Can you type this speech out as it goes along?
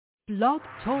Blog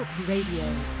Talk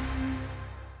Radio.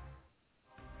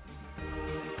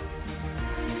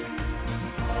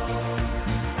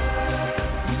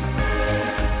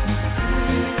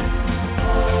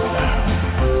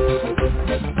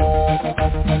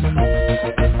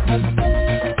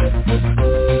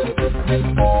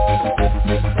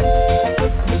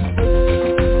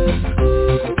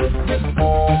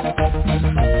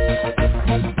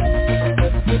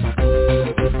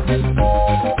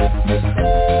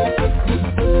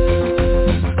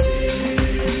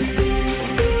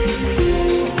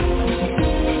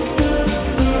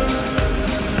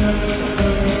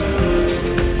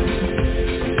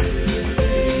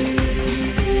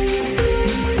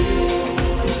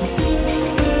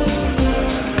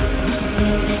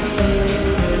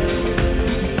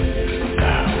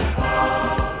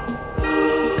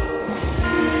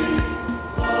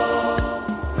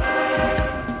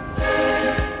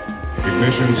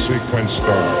 Sequence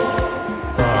start.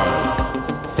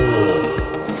 5, 4,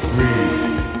 3,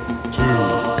 2,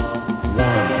 1,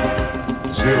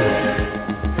 0.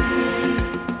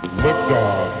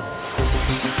 Liftoff.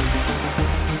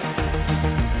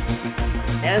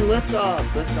 And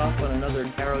liftoff on another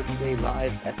Tarot Today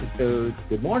Live episode.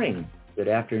 Good morning, good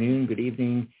afternoon, good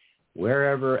evening,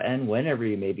 wherever and whenever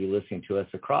you may be listening to us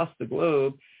across the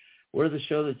globe. We're the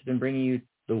show that's been bringing you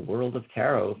the world of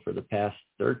tarot for the past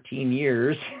 13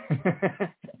 years.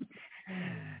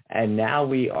 And now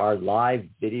we are live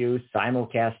video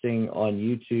simulcasting on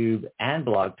YouTube and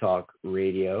Blog Talk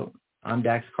Radio. I'm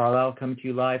Dax Carlisle, coming to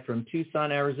you live from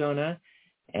Tucson, Arizona.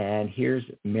 And here's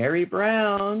Mary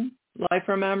Brown, live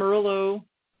from Amarillo.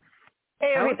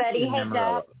 Hey, everybody. Hey,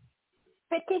 Dax.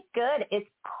 Pretty good. It's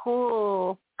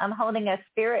cool. I'm holding a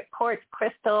spirit quartz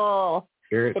crystal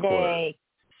today. Quartz.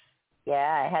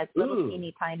 Yeah, it has little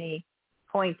teeny tiny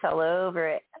points all over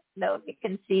it. No, you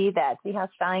can see that. See how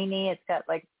shiny? It's got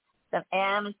like some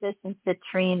amethyst and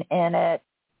citrine in it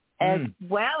as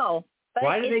well. But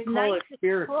why do they call it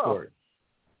spirit quartz?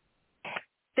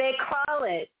 They call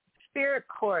it spirit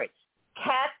quartz,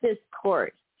 cactus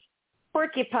quartz,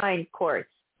 porcupine quartz.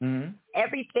 Mm-hmm.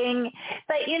 Everything.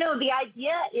 But, you know, the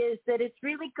idea is that it's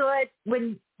really good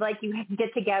when, like, you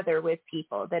get together with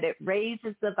people, that it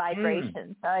raises the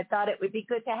vibration. So I thought it would be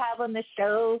good to have on the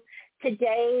show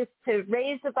today to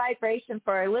raise the vibration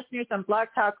for our listeners on Blog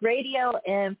Talk Radio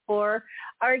and for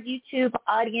our YouTube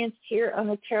audience here on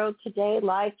the Tarot Today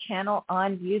Live channel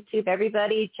on YouTube.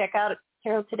 Everybody check out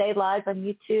Tarot Today Live on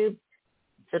YouTube.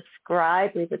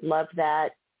 Subscribe. We would love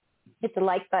that. Hit the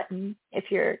like button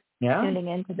if you're tuning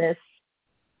into this.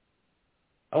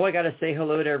 Oh, I got to say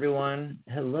hello to everyone.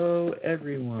 Hello,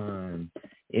 everyone.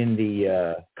 In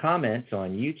the comments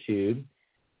on YouTube,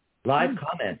 live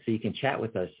comments, so you can chat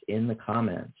with us in the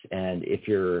comments. And if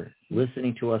you're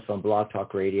listening to us on Blog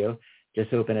Talk Radio,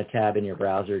 just open a tab in your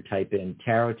browser, type in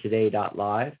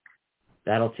tarottoday.live.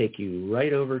 That'll take you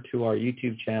right over to our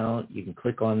YouTube channel. You can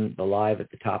click on the live at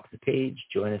the top of the page.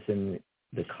 Join us in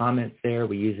the comments there.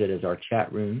 We use it as our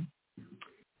chat room.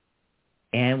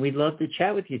 And we'd love to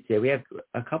chat with you today. We have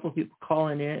a couple of people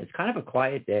calling in. It's kind of a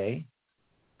quiet day,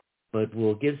 but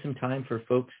we'll give some time for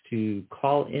folks to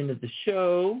call into the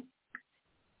show.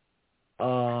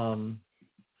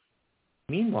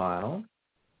 Meanwhile,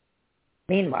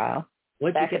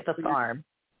 back at the farm.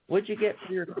 What'd you get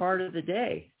for your card of the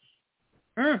day?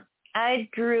 I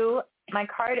drew my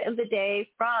card of the day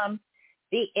from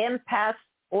the Empath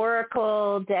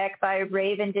Oracle deck by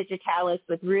Raven Digitalis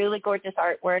with really gorgeous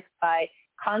artwork by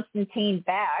Constantine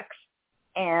Bax.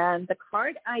 And the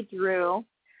card I drew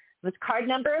was card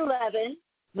number 11.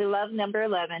 We love number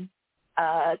 11,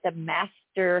 the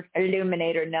Master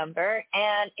Illuminator number.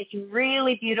 And it's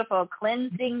really beautiful,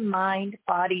 cleansing mind,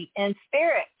 body, and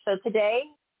spirit. So today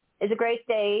is a great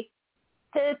day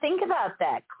to think about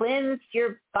that. Cleanse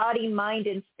your body, mind,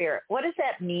 and spirit. What does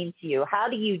that mean to you? How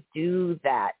do you do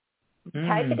that?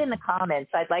 Type it in the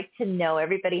comments. I'd like to know.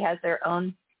 Everybody has their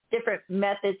own different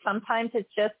methods. Sometimes it's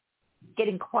just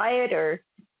getting quiet,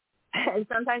 and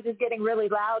sometimes it's getting really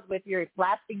loud with your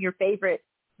blasting your favorite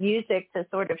music to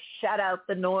sort of shut out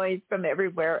the noise from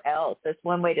everywhere else. That's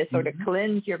one way to sort of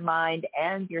cleanse your mind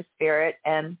and your spirit.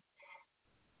 And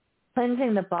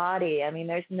cleansing the body, I mean,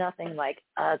 there's nothing like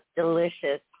a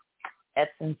delicious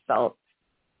Epsom salt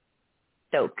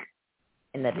soak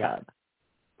in the tub.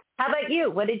 How about you?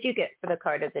 What did you get for the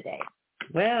card of the day?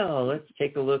 Well, let's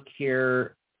take a look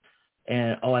here.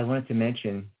 And, I wanted to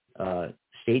mention,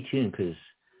 stay tuned because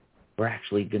we're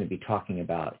actually going to be talking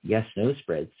about yes-no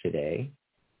spreads today.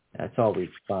 That's always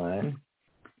fun.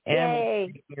 And Yay.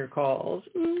 taking your calls.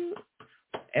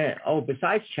 And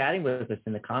besides chatting with us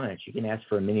in the comments, you can ask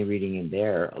for a mini reading in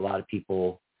there. A lot of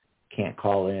people can't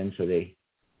call in, so they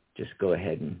just go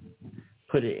ahead and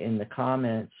put it in the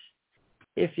comments.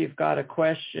 If you've got a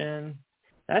question,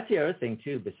 that's the other thing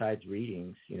too, besides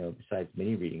readings, besides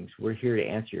mini readings, we're here to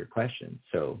answer your questions.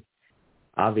 So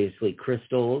obviously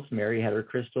crystals, Mary had her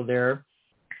crystal there.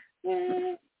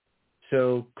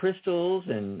 So crystals,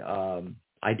 and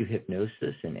I do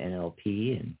hypnosis and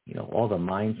NLP and, all the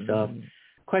mind stuff.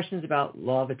 Questions about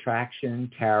law of attraction,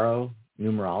 tarot,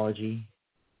 numerology.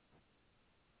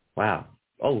 Wow.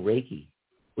 Oh, Reiki.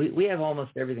 We have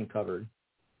almost everything covered.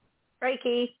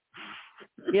 Reiki.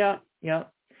 Yeah.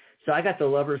 So I got the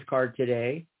Lover's card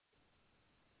today.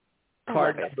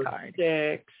 Card number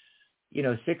 6.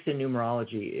 6 in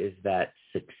numerology is that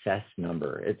success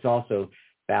number. It's also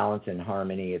balance and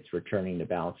harmony. It's returning to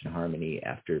balance and harmony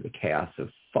after the chaos of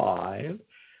 5.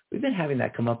 We've been having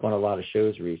that come up on a lot of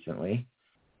shows recently.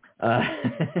 I've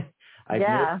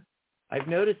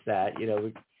noticed that,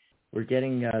 we're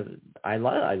getting, I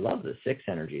love the 6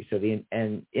 energy. So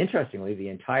and interestingly, the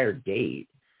entire date,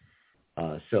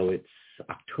 so it's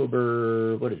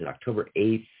October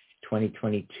 8th,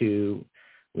 2022.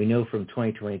 We know from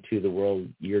 2022, the world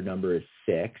year number is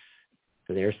 6.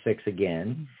 So there's 6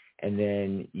 again. And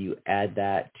then you add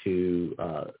that to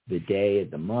the day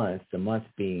of the month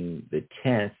being the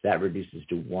 10th, that reduces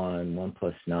to 1. 1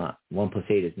 plus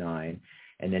 8 is 9.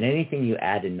 And then anything you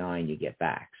add to 9, you get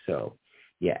back. So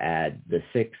you add the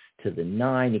 6 to the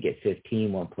 9, you get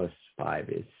 15. 1 plus 5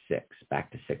 is 6,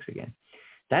 back to 6 again.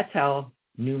 That's how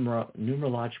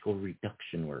numerological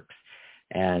reduction works.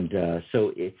 And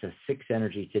so it's a 6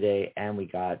 energy today, and we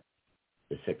got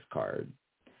the 6 card,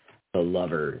 the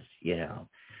Lovers,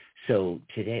 So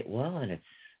today, and it's,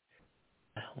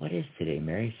 what is today,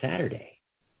 Mary? Saturday.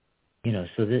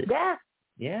 So that,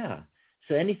 yeah.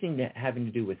 So anything that having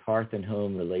to do with hearth and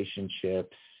home,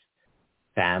 relationships,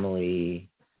 family,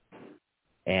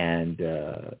 and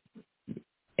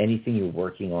anything you're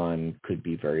working on could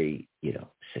be very,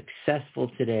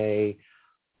 successful today.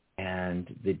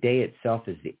 And the day itself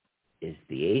is the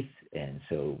 8th. And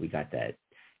so we got that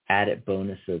added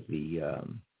bonus of the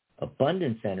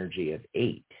abundance energy of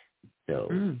 8. So,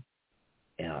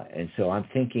 and so I'm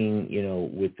thinking,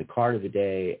 with the card of the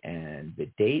day and the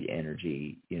date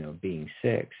energy, being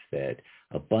 6, that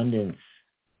abundance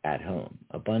at home,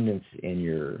 abundance in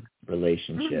your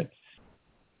relationships,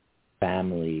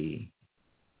 family,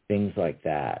 things like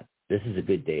that. This is a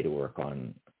good day to work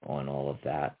on all of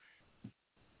that.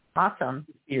 Awesome.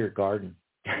 Your garden.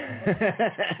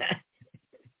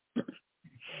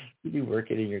 You'd be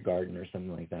working in your garden or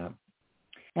something like that.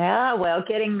 Yeah, well,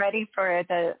 getting ready for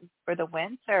the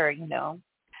winter, I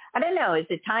don't know. Is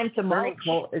it time to mulch?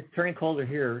 It's turning colder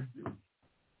here.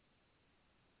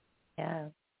 Yeah.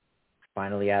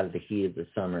 Finally out of the heat of the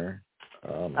summer.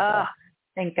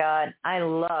 Thank God. I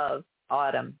love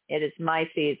autumn. It is my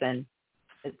season.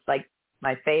 It's like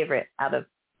my favorite out of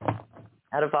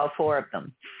all 4 of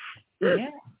them. Yeah.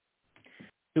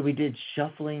 So we did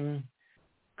shuffling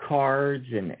cards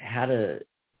and how to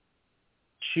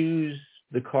choose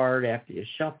the card after you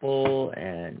shuffle,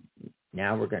 and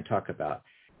now we're going to talk about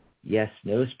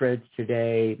yes/no spreads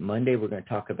today. Monday we're going to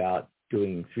talk about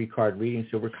doing 3-card readings.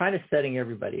 So we're kind of setting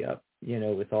everybody up,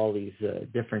 with all these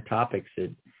different topics. I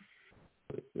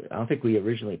don't think we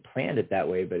originally planned it that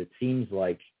way, but it seems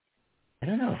like, I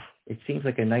don't know, it seems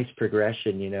like a nice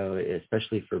progression,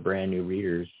 especially for brand new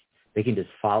readers. They can just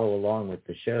follow along with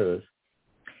the shows.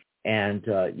 And,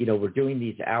 we're doing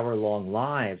these hour-long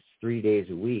lives 3 days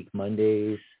a week,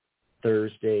 Mondays,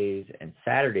 Thursdays, and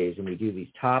Saturdays, and we do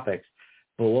these topics.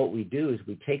 But what we do is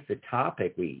we take the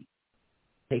topic, we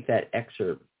take that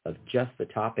excerpt of just the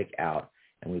topic out,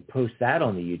 and we post that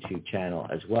on the YouTube channel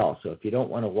as well. So if you don't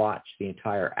want to watch the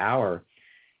entire hour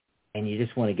and you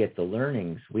just want to get the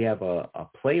learnings, we have a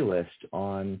playlist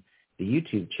on the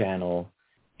YouTube channel,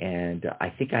 and I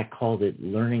think I called it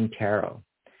Learning Tarot.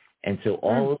 And so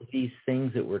all of these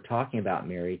things that we're talking about,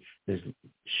 Mary, there's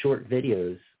short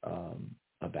videos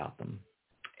about them,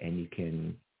 and you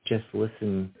can just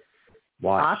listen,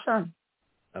 watch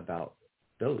about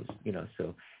those,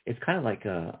 so it's kind of like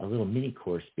a little mini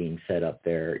course being set up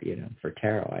there, for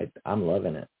tarot. I'm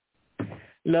loving it.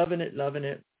 Loving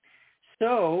it.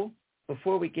 So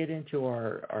before we get into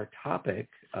our topic,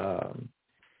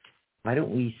 why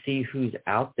don't we see who's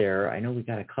out there? I know we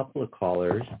got a couple of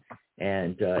callers.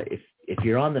 And if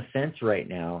you're on the fence right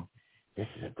now, this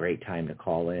is a great time to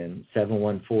call in,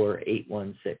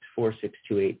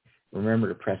 714-816-4628. Remember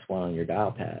to press 1 on your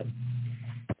dial pad.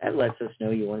 That lets us know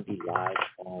you want to be live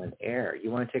on air. You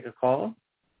want to take a call?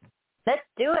 Let's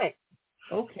do it.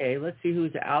 Okay, let's see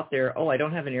who's out there. Oh, I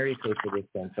don't have an area code for this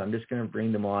one, so I'm just going to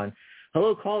bring them on.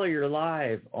 Hello, caller. You're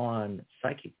live on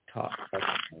Psychic Talk,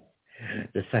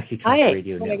 the Psychic Talk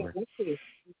Radio Network.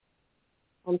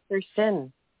 On first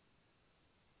in.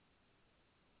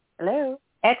 Hello.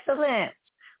 Excellent.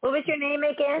 What was your name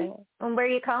again? And where are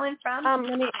you calling from?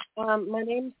 My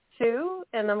name's Sue,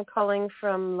 and I'm calling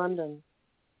from London.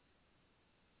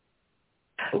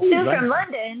 Sue from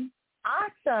London.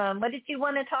 Awesome. What did you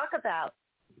want to talk about?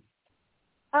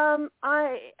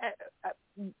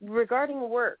 Regarding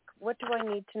work, what do I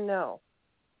need to know?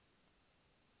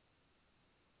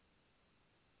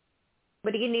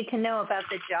 What do you need to know about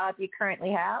the job you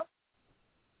currently have?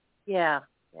 Yeah.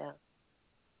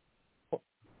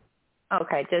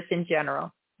 Okay, just in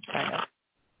general. Kind of.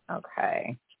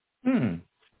 Okay.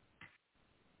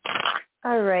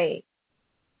 All right.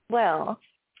 Well,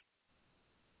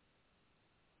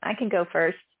 I can go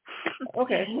first.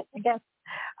 Okay. I guess.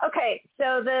 Okay,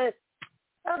 so the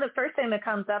first thing that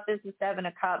comes up is the Seven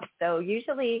of Cups. So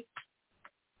usually,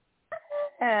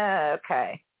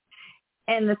 okay.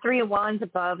 And the Three of Wands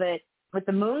above it with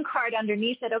the Moon card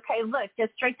underneath it. Okay, look,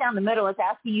 just straight down the middle, it's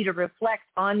asking you to reflect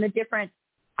on the different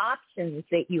options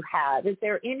that you have. Is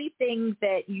there anything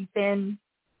that you've been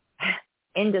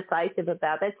indecisive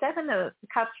about? That Seven of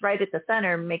Cups right at the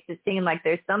center makes it seem like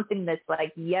there's something that's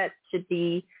like yet to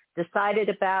be decided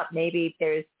about. Maybe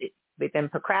we've been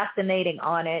procrastinating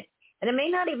on it. And it may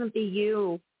not even be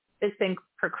you that's been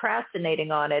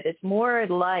procrastinating on it. It's more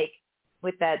like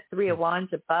with that Three of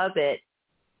Wands above it,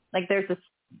 like there's a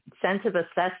sense of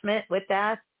assessment with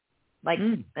that. Like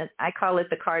I call it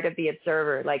the card of the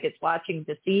observer. Like it's watching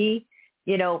to see,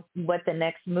 what the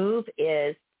next move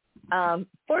is.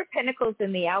 Four of Pentacles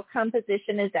in the outcome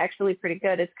position is actually pretty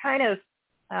good. It's kind of,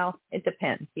 well, it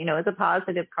depends. It's a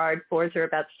positive card. Fours are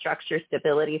about structure,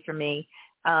 stability for me.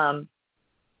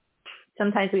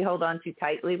 Sometimes we hold on too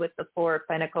tightly with the Four of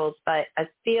Pentacles, but I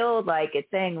feel like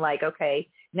it's saying like, okay,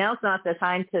 now's not the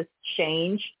time to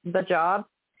change the job.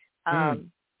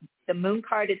 The Moon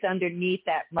card is underneath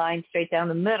that line straight down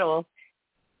the middle.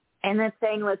 And it's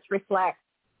saying, let's reflect.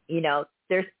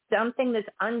 There's something that's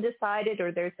undecided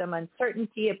or there's some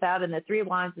uncertainty about, and the Three of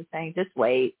Wands is saying, just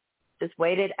wait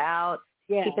it out.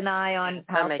 Yeah. Keep an eye on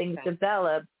how things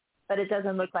develop, but it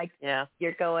doesn't look like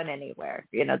you're going anywhere,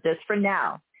 just for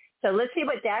now. So let's see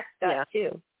what Dax got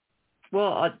too.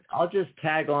 Well, I'll just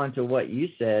tag on to what you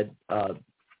said.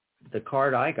 The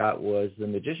card I got was the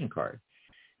Magician card.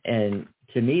 And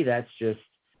to me, that's just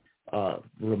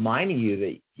reminding you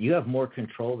that you have more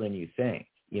control than you think.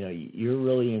 You're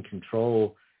really in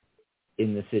control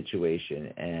in the situation,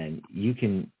 and you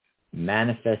can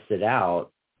manifest it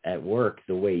out at work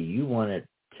the way you want it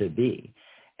to be.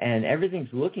 And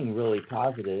everything's looking really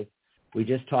positive. We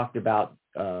just talked about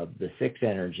the Six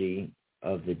energy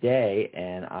of the day,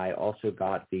 and I also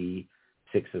got the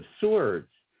Six of Swords,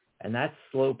 and that's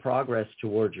slow progress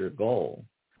towards your goal.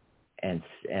 And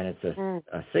it's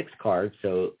a six card,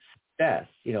 so success.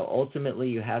 Ultimately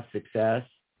you have success,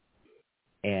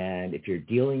 and if you're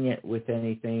dealing with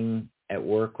anything at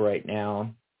work right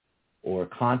now or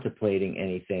contemplating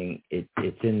anything,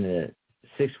 it's in the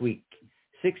 6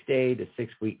 day to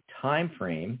 6 week time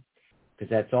frame,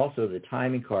 because that's also the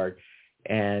timing card,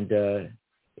 and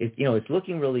it's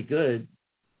looking really good.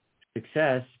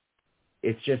 Success.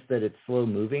 It's just that it's slow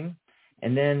moving,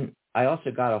 and then I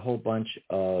also got a whole bunch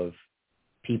of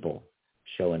people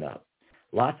showing up,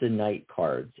 lots of Knight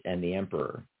cards and the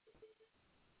Emperor.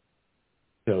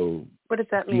 So what does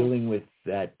that mean? Dealing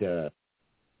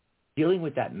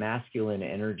with that masculine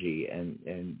energy,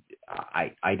 and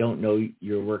I don't know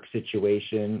your work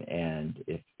situation, and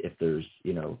if there's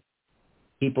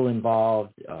people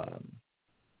involved.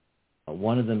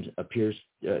 One of them appears,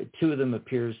 two of them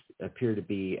appear to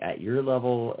be at your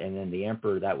level, and then the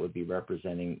Emperor, that would be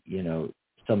representing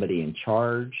somebody in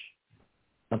charge.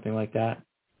 Something like that.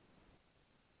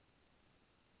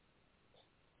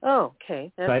 Oh,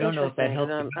 okay. That's so I don't know if that helps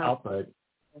you out, but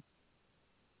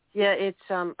it's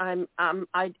I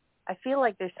feel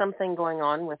like there's something going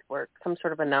on with work, some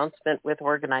sort of announcement with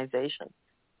organization,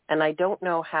 and I don't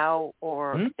know how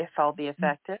or if I'll be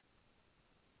affected.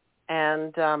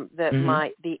 And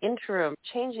that the interim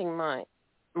changing my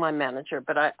manager,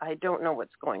 but I don't know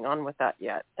what's going on with that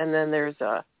yet. And then there's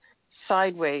a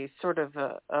sideways sort of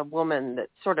a woman that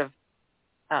sort of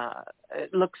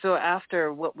looks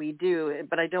after what we do,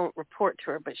 but I don't report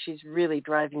to her, but she's really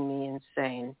driving me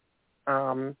insane.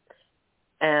 And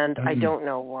I don't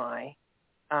know why.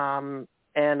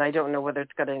 And I don't know whether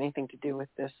it's got anything to do with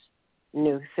this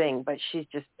new thing, but she's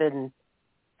just been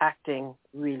acting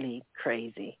really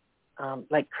crazy.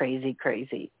 like crazy.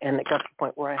 And it got to the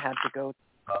point where I had to go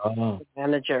to the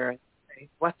manager and say,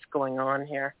 what's going on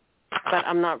here? But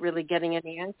I'm not really getting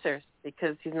any answers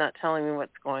because he's not telling me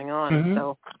what's going on. Mm-hmm.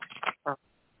 So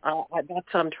that's what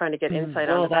I'm trying to get insight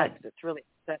on that. It's really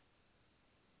upset.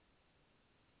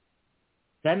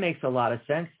 That makes a lot of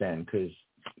sense then, because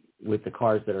with the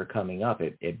cars that are coming up,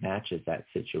 it matches that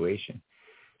situation.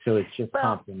 So it's just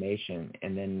confirmation.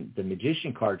 And then the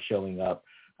Magician card showing up,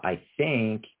 I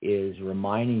think, is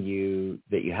reminding you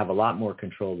that you have a lot more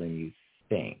control than you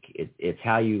think. It's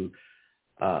how you,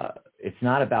 it's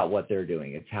not about what they're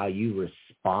doing. It's how you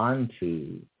respond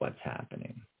to what's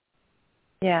happening.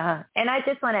 Yeah. And I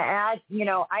just want to add,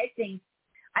 I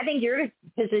think your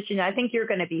position, I think you're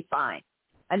going to be fine.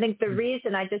 I think the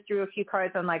reason I just drew a few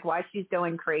cards on like why she's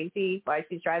going crazy, why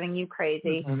she's driving you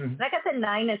crazy. Mm-hmm. And I got the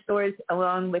 9 of Swords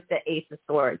along with the Ace of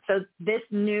Swords. So this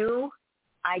new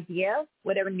idea,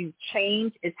 whatever new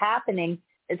change is happening,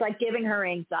 is like giving her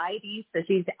anxiety. So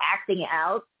she's acting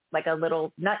out like a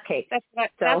little nutcase. That's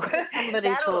what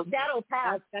somebody told me. That'll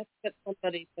pass. That's what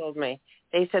somebody told me.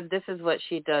 They said this is what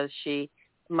she does. She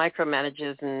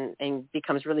micromanages and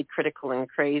becomes really critical and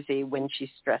crazy when she's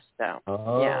stressed out.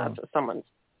 Oh. Yeah, that's what someone's.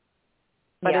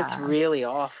 But it's really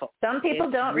awful. Some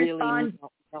people don't respond.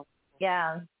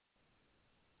 Yeah.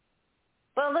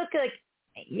 Well, look, like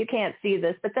you can't see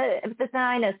this, but the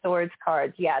 9 of Swords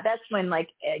cards, that's when like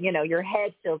your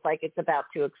head feels like it's about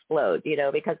to explode,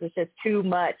 because it's just too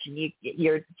much, and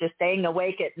you're just staying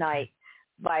awake at night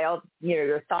by all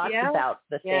your thoughts about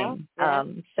the thing.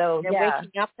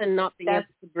 Waking up and not being able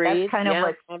to breathe. That's kind of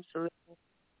what's absolutely.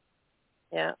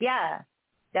 Yeah.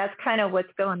 That's kind of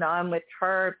what's going on with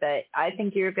her, but I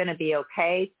think you're going to be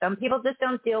okay. Some people just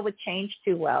don't deal with change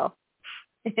too well,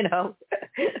 Some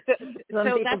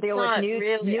people deal with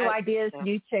new ideas,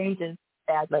 new changes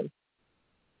badly.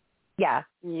 Yeah.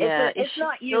 It's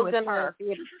not you, it's her.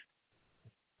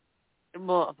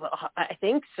 Well, I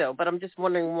think so, but I'm just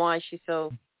wondering why she's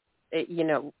so,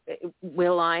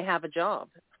 will I have a job?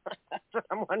 That's what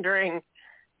I'm wondering.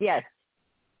 Yes.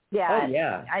 Yeah. Oh,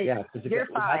 yeah. Because you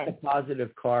got the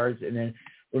positive cards. And then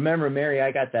remember, Mary, I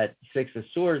got that 6 of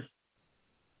Swords.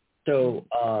 So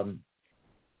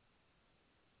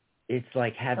it's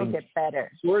like having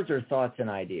better. Swords are thoughts and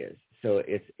ideas. So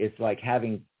it's like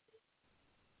having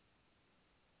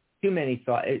too many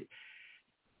thoughts.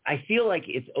 I feel like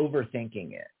it's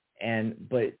overthinking it.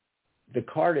 But the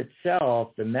card itself,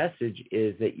 the message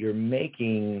is that you're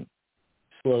making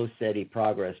slow, steady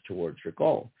progress towards your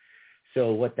goal.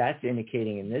 So what that's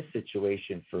indicating in this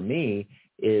situation for me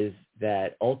is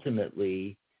that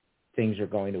ultimately things are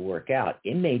going to work out.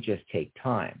 It may just take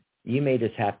time. You may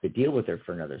just have to deal with her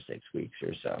for another 6 weeks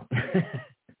or so.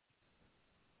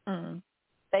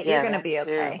 But you're going to be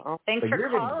okay. Thanks for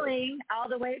calling all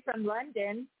the way from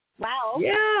London. Wow.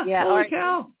 Yeah. Holy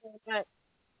cow.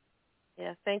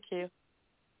 Yeah, thank you.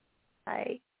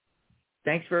 Bye.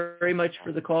 Thanks very much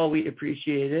for the call. We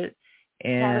appreciate it.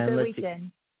 And have a good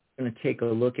weekend. I'm going to take a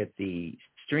look at the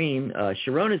stream.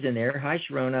 Sharona's in there. Hi,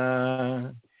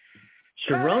 Sharona.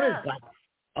 Sharona's got,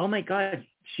 oh my God,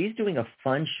 she's doing a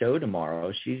fun show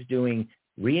tomorrow. She's doing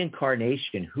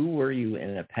reincarnation. Who were you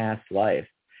in a past life?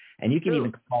 And you can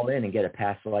even call in and get a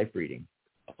past life reading.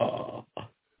 Oh.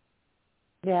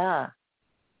 Yeah.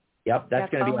 Yep,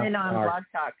 that's going to be on our Blog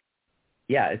Talk.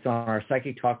 Yeah, it's on our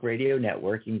Psychic Talk Radio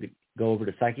Network. You can go over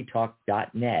to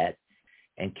psychictalk.net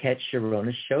and catch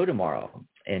Sharona's show tomorrow.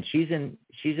 And she's in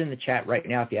the chat right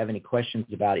now. If you have any questions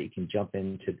about it, you can jump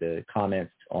into the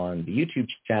comments on the YouTube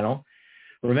channel.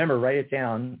 Remember, write it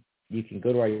down. You can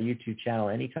go to our YouTube channel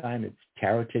anytime. It's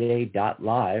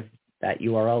tarottoday.live. That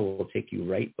URL will take you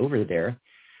right over there.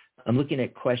 I'm looking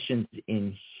at questions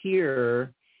in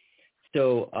here.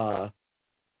 So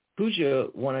Pooja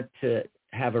wanted to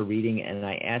have a reading, and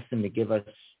I asked them to give us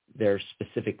their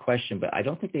specific question, but I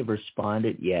don't think they've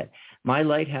responded yet. My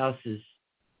lighthouse is,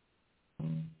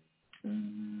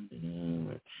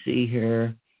 let's see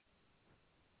here.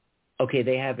 Okay,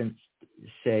 they haven't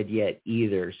said yet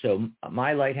either. So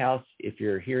my lighthouse, if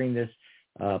you're hearing this,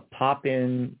 pop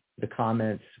in the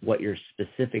comments what your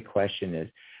specific question is.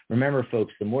 Remember,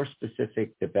 folks, the more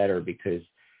specific, the better, because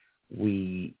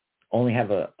we only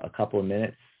have a couple of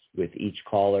minutes with each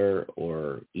caller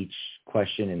or each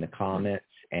question in the comments,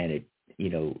 and it,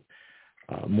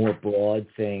 more broad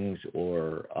things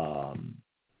or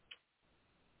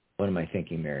what am I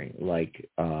thinking, Mary? Like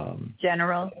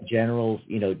generals,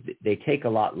 they take a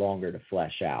lot longer to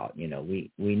flesh out.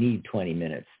 We need 20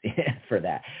 minutes for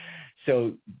that.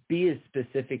 So be as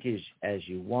specific as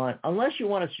you want, unless you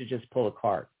want us to just pull a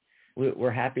card.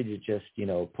 We're happy to just,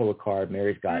 pull a card.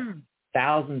 Mary's got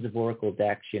thousands of oracle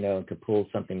decks, and could pull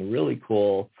something really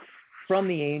cool from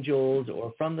the angels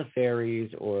or from the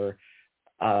fairies or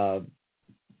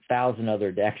 1,000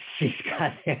 other decks she's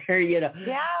got there, Yeah.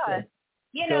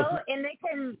 So, and they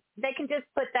can just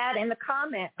put that in the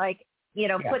comment, like,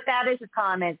 Yeah. put that as a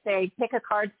comment, say, pick a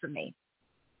card for me.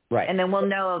 Right. And then we'll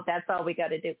know that's all we got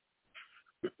to do.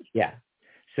 Yeah.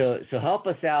 So help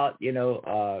us out,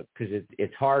 because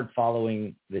it's hard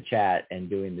following the chat and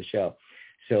doing the show.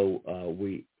 So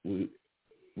we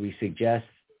suggest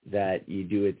that you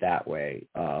do it that way.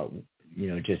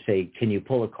 Just say, can you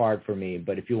pull a card for me?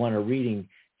 But if you want a reading,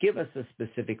 give us a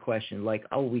specific question. Like,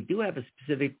 we do have a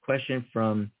specific question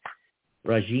from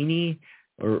Ragini.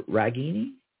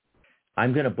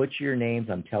 I'm going to butcher your names.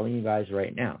 I'm telling you guys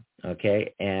right now.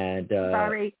 Okay. And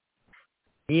Sorry.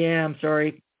 Yeah, I'm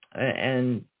sorry.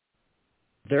 And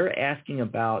they're asking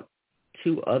about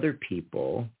 2 other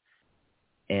people,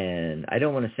 and I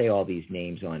don't want to say all these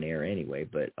names on air anyway,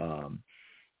 but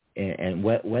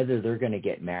whether they're going to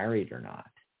get married or not.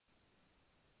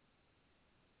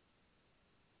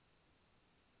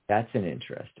 That's an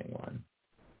interesting one.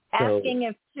 Asking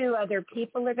if 2 other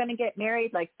people are going to get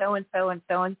married, like so-and-so and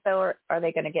so-and-so, are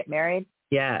they going to get married?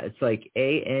 Yeah, it's like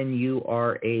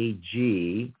ANURAG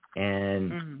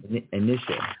and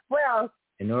initial. Well,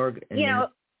 this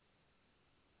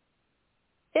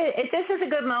is a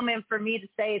good moment for me to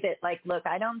say that, like, look,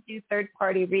 I don't do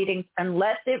third-party readings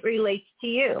unless it relates to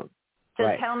you. So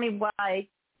Right. Tell me why.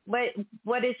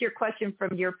 What is your question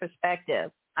from your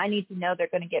perspective? I need to know they're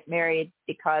going to get married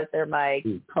because they're my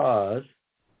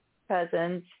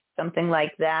cousins, something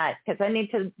like that. Because I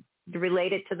need to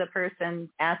relate it to the person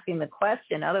asking the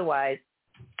question. Otherwise,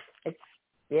 it's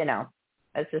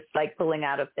just like pulling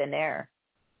out of thin air.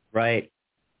 Right.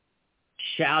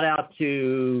 Shout out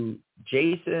to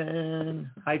Jason.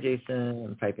 Hi, Jason.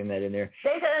 I'm typing that in there.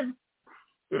 Jason.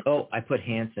 Oh, I put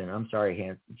Hanson. I'm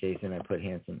sorry, Jason. I put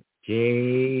Hanson.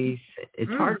 Jason.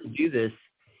 It's hard to do this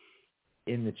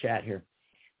in the chat here.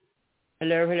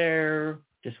 Hello.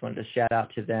 Just wanted to shout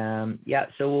out to them. Yeah,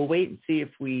 so we'll wait and see if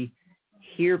we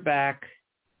hear back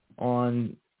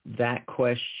on that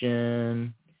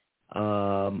question.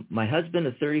 My husband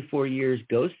of 34 years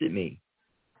ghosted me.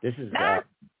 This is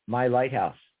my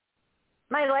lighthouse.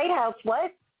 My lighthouse,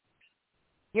 what?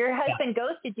 Your husband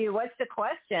ghosted you. What's the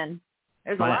question?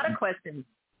 There's a lot of questions.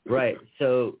 Right.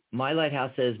 So my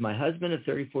lighthouse says, my husband of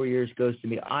 34 years ghosted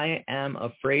me. I am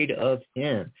afraid of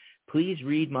him. Please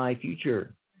read my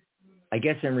future. I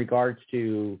guess in regards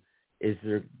to, is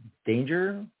there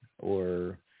danger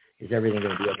or is everything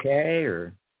going to be okay?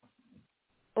 Or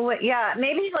Well, yeah,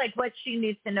 maybe like what she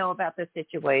needs to know about the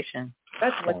situation.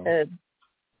 That's what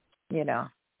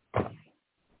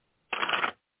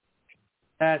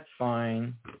That's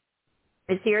fine.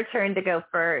 It's your turn to go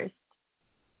first.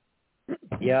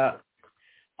 Yeah.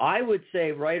 I would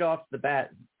say right off the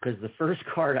bat, because the first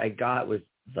card I got was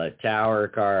the Tower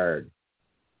card.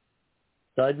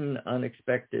 Sudden,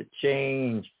 unexpected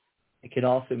change. It can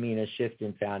also mean a shift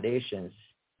in foundations.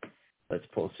 Let's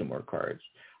pull some more cards.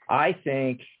 I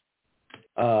think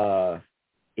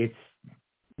it's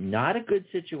not a good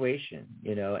situation,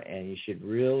 and you should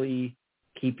really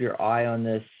keep your eye on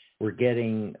this. We're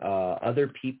getting other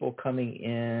people coming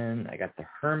in. I got the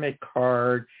Hermit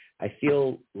card. I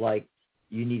feel like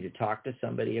you need to talk to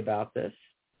somebody about this.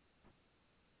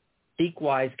 Seek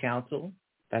wise counsel.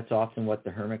 That's often what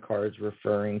the Hermit card is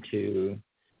referring to.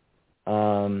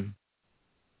 9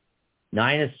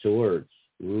 of Swords.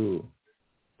 Ooh,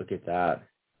 look at that.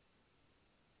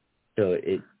 So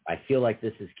I feel like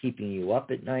this is keeping you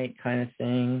up at night kind of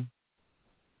thing.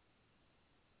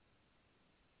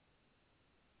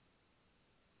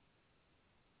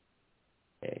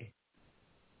 Okay.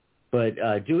 But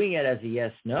doing it as a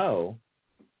yes-no,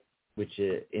 which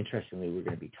interestingly, we're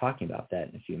going to be talking about that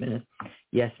in a few minutes,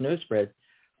 yes-no spread.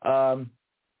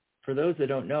 For those that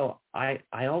don't know, I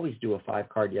always do a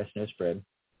 5-card yes-no spread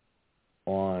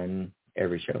on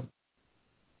every show.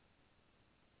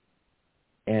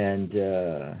 And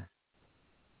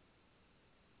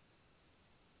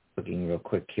looking real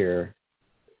quick here,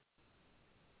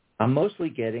 I'm mostly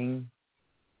getting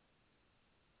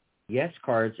yes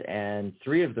cards, and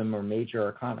 3 of them are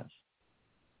major arcanas.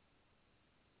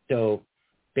 So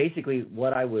basically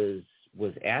what I was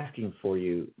asking for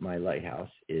you, my lighthouse,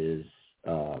 is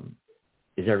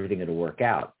everything going to work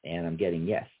out? And I'm getting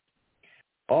yes.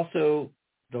 Also,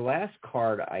 the last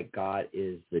card I got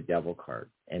is the Devil card,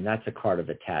 and that's a card of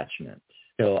attachment.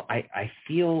 So I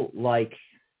feel like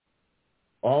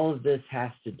all of this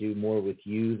has to do more with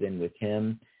you than with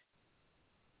him.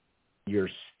 you're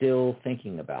still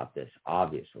thinking about this,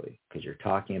 obviously, because you're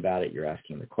talking about it, you're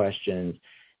asking the questions,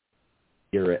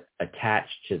 you're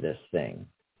attached to this thing,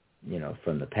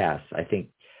 from the past. I think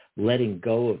letting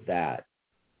go of that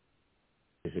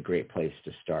is a great place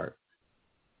to start.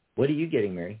 What are you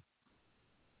getting, Mary?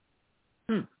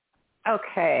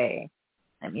 Okay.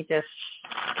 Let me just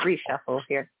reshuffle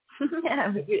here.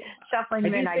 Shuffling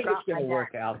them in. I think it's going to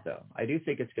work out, though. I do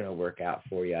think it's going to work out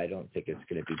for you. I don't think it's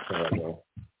going to be terrible.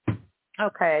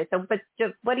 Okay. So, but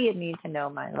just, what do you need to know,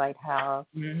 my lighthouse?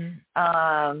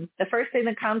 Mm-hmm. The first thing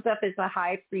that comes up is the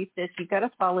high priestess. You got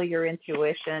to follow your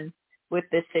intuition with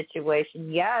this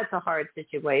situation. Yeah, it's a hard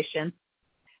situation.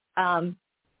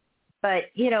 But,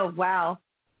 wow.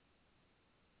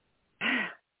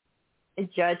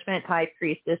 Judgment, high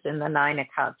priestess, and the 9 of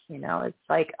cups, it's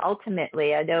like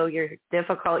ultimately, I know you're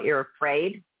difficult, you're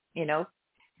afraid,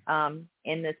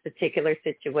 in this particular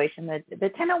situation. The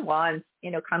 10 of wands,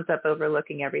 comes up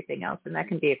overlooking everything else. And that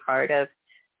can be a card of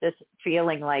this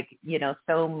feeling like,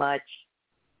 so much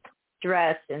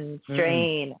stress and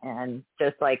strain and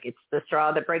just like it's the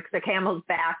straw that breaks the camel's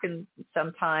back and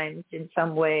sometimes in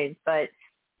some ways. But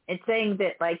it's saying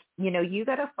that, like, you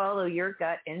got to follow your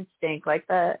gut instinct, like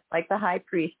the high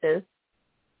priestess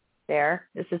there.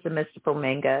 This is the Mystical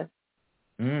Manga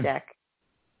deck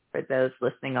for those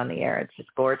listening on the air. It's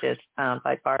just gorgeous,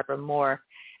 by Barbara Moore.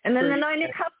 And then the 9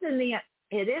 of cups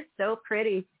it is so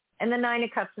pretty. And the 9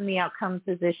 of cups in the outcome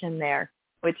position there,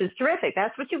 which is terrific.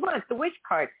 That's what you want. It's the wish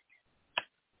card.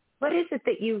 What is it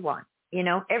that you want?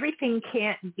 Everything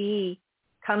can't be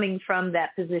coming from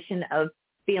that position of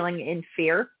feeling in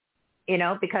fear,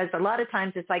 because a lot of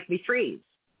times it's like we freeze,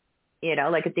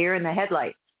 like a deer in the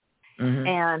headlights. Mm-hmm.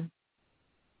 And,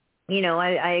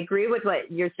 I agree with what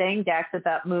you're saying, Dax,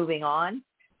 about moving on.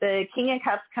 The King of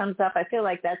Cups comes up. I feel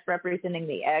like that's representing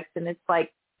the X, and it's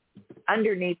like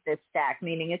underneath this stack,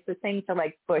 meaning it's the thing to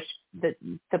like push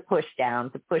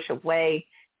down, to push away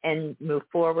and move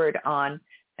forward on.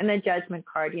 And the Judgment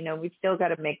card, we've still got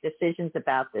to make decisions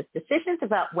about this, decisions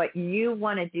about what you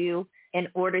want to do in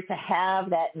order to have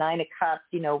that 9 of cups,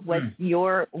 what's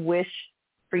your wish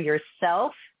for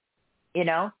yourself,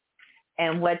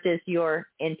 and what does your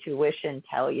intuition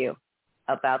tell you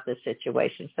about the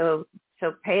situation? So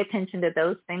pay attention to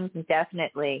those things and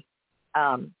definitely,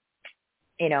 find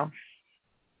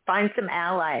some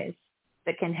allies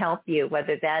that can help you,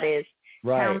 whether that is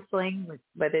counseling,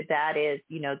 whether that is,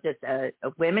 just a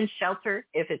women's shelter,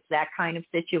 if it's that kind of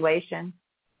situation,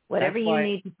 whatever you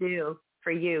need to do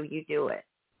for you, you do it.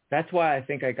 That's why I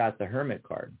think I got the Hermit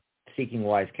card, seeking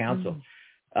wise counsel.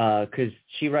 Because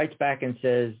she writes back and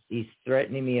says, he's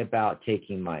threatening me about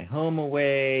taking my home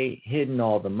away, hidden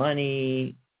all the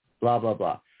money, blah, blah,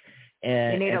 blah.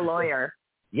 And you need a lawyer.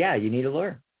 Yeah, you need a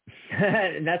lawyer.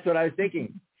 And that's what I was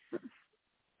thinking.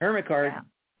 Hermit card.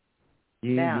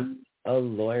 You need a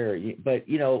lawyer. But,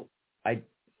 I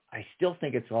still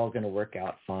think it's all going to work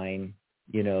out fine.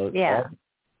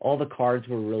 All the cards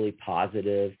were really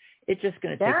positive. It's just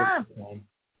going to take a time.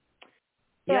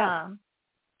 Yeah.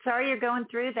 Sorry you're going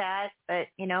through that, but,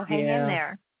 hang in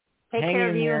there. Take care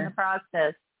of you in the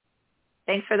process.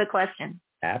 Thanks for the question.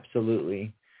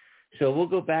 Absolutely. So we'll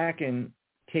go back and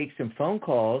take some phone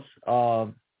calls.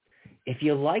 If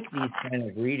you like these kind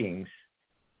of readings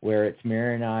where it's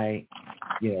Mary and I,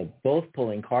 both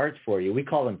pulling cards for you, we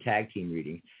call them tag team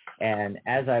readings. And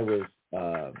as I was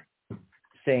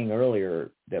saying earlier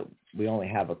that we only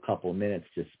have a couple minutes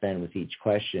to spend with each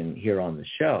question here on the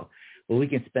show, well, we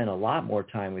can spend a lot more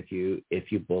time with you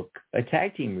if you book a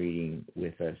tag team reading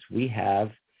with us. We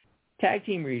have tag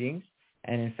team readings,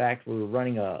 and in fact, we're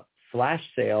running a flash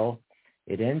sale.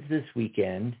 It ends this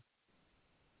weekend,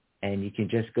 and you can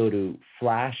just go to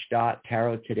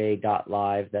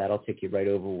flash.tarottoday.live. That'll take you right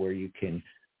over where you can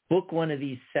book one of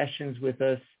these sessions with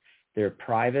us. They're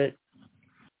private,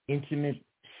 intimate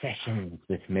sessions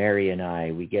with Mary and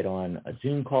I. We get on a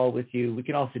Zoom call with you. We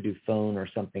can also do phone or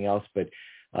something else, but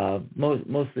most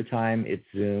of the time it's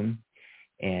Zoom,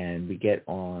 and we get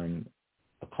on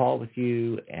a call with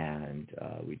you, and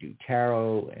we do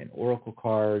tarot and oracle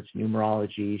cards,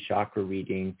 numerology, chakra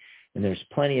reading, and there's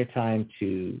plenty of time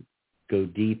to go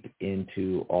deep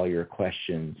into all your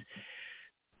questions.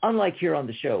 Unlike here on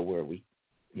the show where we,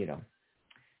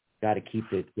 got to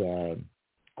keep it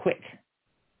quick.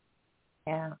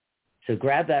 Yeah. So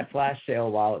grab that flash sale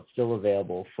while it's still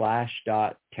available,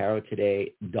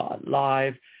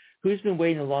 flash.tarottoday.live. Who's been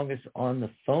waiting the longest on the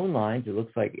phone lines? It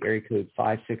looks like area code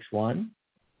 561.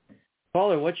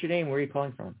 Caller, what's your name? Where are you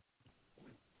calling from?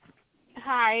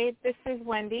 Hi, this is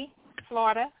Wendy,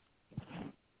 Florida.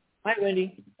 Hi,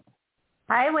 Wendy.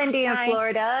 Hi, Wendy in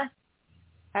Florida.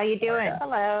 How you doing?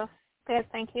 Hello. Good,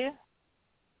 thank you.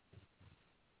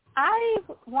 I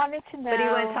wanted to know. What do you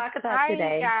want to talk about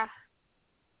today?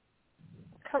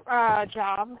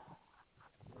 Job.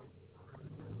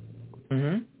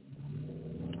 Mhm.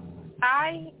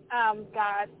 I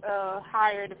got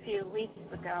hired a few weeks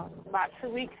ago, about 2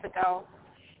 weeks ago,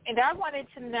 and I wanted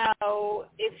to know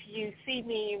if you see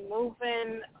me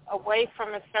moving away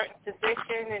from a certain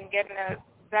position and getting a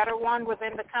better one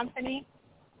within the company.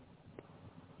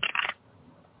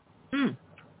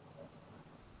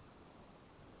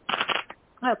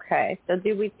 Okay, so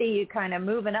do we see you kind of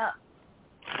moving up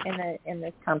in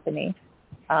this company?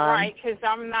 Right, because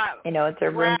I'm not. It's a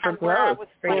room for growth.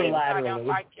 I don't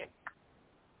like it.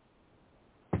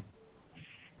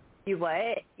 You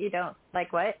what? You don't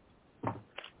like what?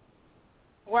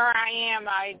 Where I am,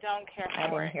 I don't care for it. I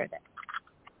didn't hear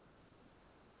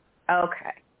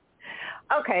that.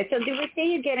 Okay, so do we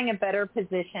see you getting a better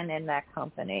position in that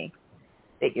company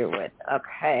that you're with?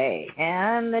 Okay,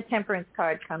 and the temperance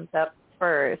card comes up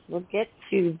first. We'll get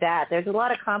to that. There's a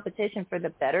lot of competition for the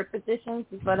better positions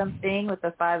is what I'm seeing with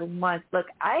the 5 of Wands. Look,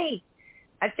 I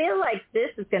feel like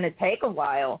this is going to take a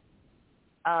while.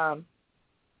 I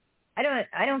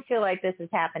don't feel like this is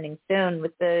happening soon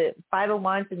with the 5 of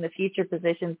Wands in the future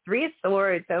position, 3 of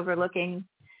Swords overlooking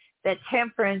that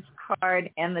temperance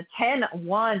card, and the 10 of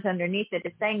Wands underneath it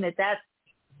is saying that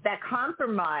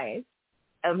compromise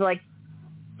of like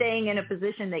staying in a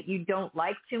position that you don't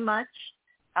like too much.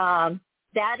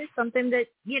 That is something that,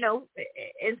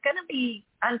 is going to be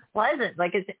unpleasant.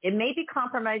 Like it may be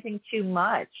compromising too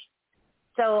much.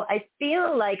 So I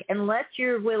feel like unless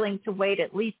you're willing to wait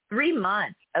at least 3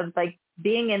 months of like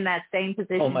being in that same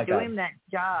position, doing that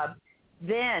job,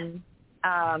 then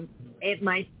it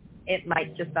might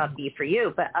just not be for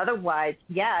you. But otherwise,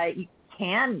 yeah, you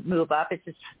can move up. It's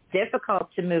just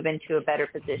difficult to move into a better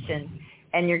position.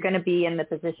 And you're going to be in the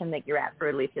position that you're at for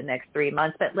at least the next 3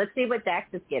 months. But let's see what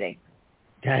Dax is getting.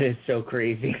 That is so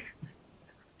crazy.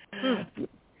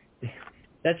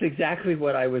 That's exactly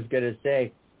what I was going to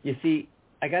say. You see,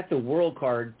 I got the World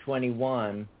card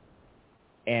 21,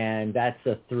 and that's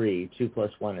a 3. 2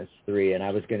 + 1 is 3. And I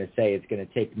was going to say it's going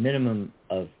to take minimum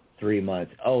of 3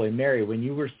 months. Oh, and Mary, when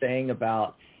you were saying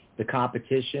about the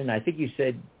competition, I think you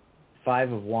said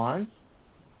 5 of Wands,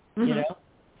 and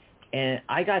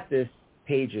I got this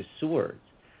Page of Swords.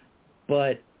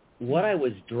 But what I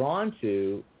was drawn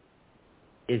to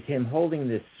is him holding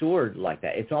this sword like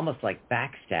that. It's almost like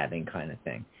backstabbing kind of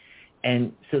thing.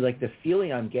 And so like the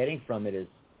feeling I'm getting from it is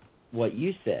what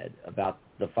you said about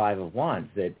the 5 of Wands,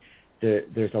 that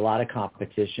there's a lot of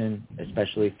competition,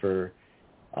 especially for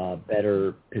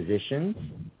better positions.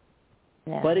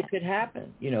 Yeah. But it could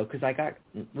happen, because I got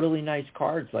really nice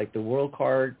cards like the World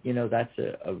card, that's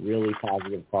a really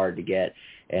positive card to get.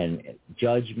 And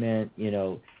Judgment,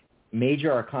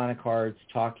 Major Arcana cards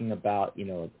talking about,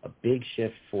 a big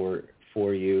shift for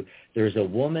you. There's a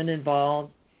woman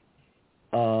involved.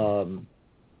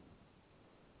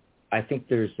 I think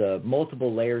there's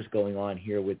multiple layers going on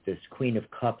here with this Queen of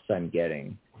Cups I'm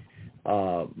getting.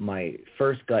 My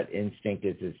first gut instinct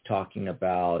is talking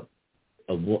about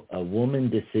a woman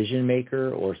decision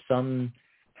maker, or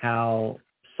somehow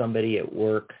somebody at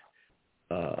work,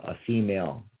 a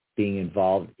female, being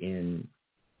involved in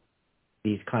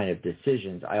these kind of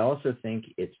decisions. I also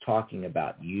think it's talking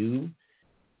about you,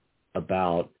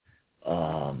 about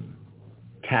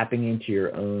tapping into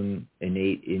your own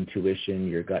innate intuition,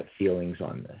 your gut feelings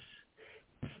on this,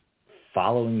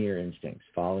 following your instincts,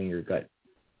 following your gut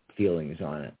feelings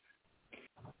on it,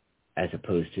 as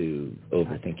opposed to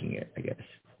overthinking it, I guess.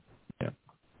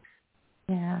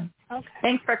 Yeah. Okay.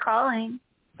 Thanks for calling.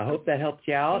 I hope that helped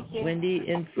you out. You. Wendy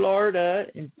in Florida,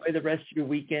 enjoy the rest of your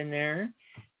weekend there.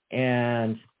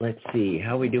 And let's see,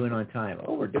 how are we doing on time?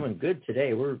 Oh, we're doing good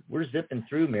today. We're zipping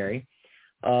through, Mary.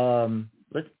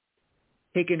 Let's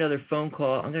take another phone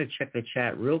call. I'm going to check the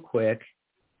chat real quick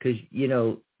because,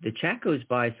 the chat goes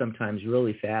by sometimes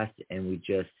really fast and we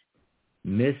just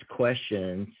miss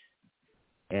questions.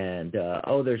 And,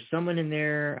 there's someone in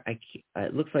there.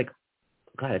 It looks like,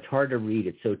 God, it's hard to read.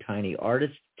 It's so tiny.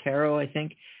 Artist Tarot, I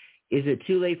think. Is it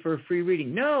too late for a free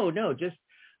reading? No, just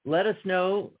let us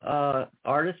know,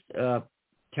 Artist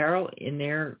Tarot, in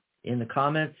there in the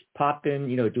comments. Pop in,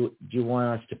 do you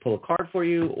want us to pull a card for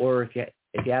you? Or if you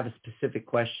have a specific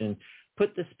question,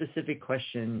 put the specific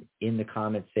question in the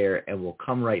comments there and we'll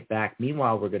come right back.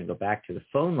 Meanwhile, we're going to go back to the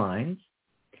phone lines.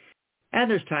 And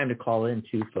there's time to call in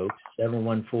too, folks.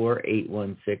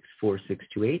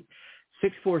 714-816-4628.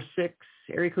 646,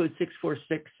 area code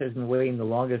 646 has been waiting the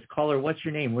longest. Caller, what's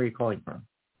your name? Where are you calling from?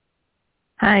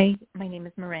 Hi, my name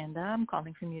is Miranda. I'm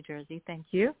calling from New Jersey. Thank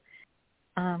you.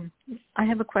 I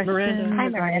have a question. Miranda. Hi,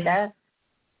 Miranda.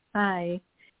 Hi.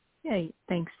 Yay,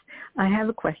 thanks. I have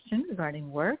a question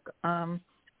regarding work. I've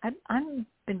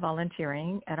been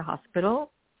volunteering at a hospital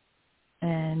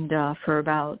and for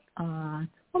about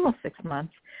almost 6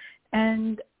 months,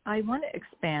 and I want to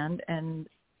expand and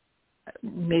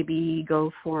maybe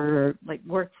go for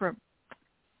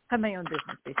have my own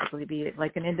business, basically, be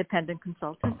like an independent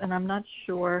consultant, and I'm not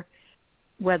sure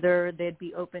whether they'd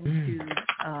be open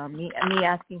to me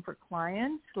asking for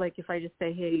clients. Like if I just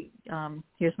say, hey,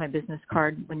 here's my business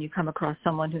card, when you come across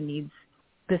someone who needs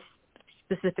this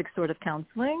specific sort of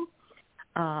counseling,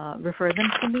 refer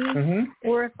them to me,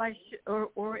 or if I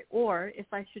or if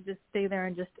I should just stay there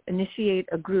and just initiate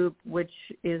a group which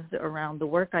is around the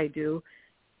work I do,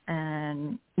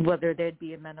 and whether they'd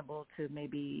be amenable to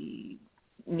maybe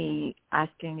me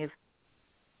asking if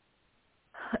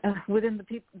within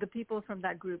the people from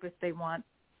that group, if they want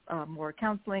more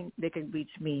counseling, they can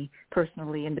reach me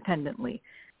personally, independently.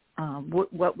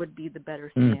 What would be the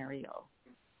better scenario?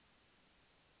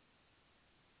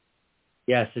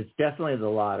 Yes, it's definitely the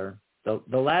latter.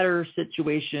 The latter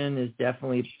situation is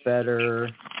definitely better.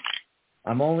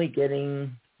 I'm only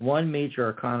getting one major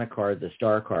arcana card, the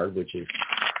star card,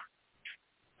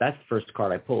 that's the first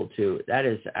card I pulled too. That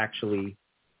is actually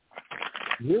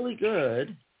really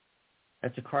good.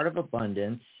 That's a card of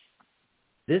abundance.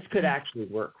 This could actually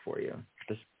work for you.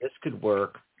 This could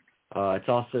work. It's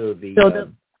also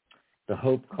the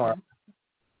hope card.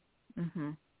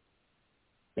 Mm-hmm.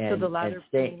 And, so the latter,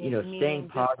 staying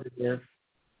positive.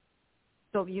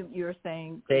 So you're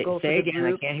saying say again.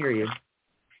 Group. I can't hear you.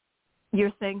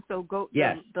 You're saying so go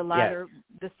the latter,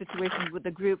 the situation with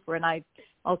the group, and I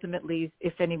ultimately,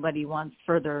 if anybody wants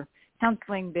further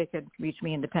counseling, they could reach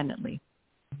me independently.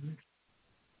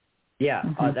 Yeah,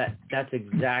 that's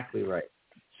exactly right.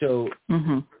 So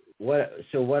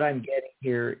what I'm getting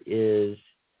here is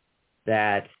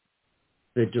that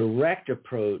the direct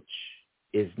approach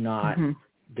is not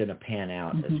going to pan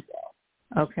out as well.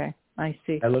 Okay, I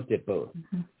see. I looked at both.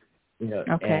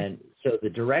 And so the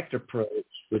direct approach,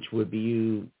 which would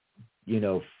be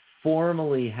you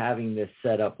formally having this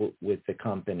set up with the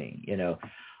company,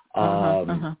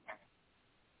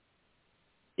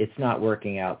 it's not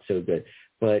working out so good.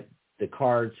 But the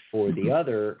cards for the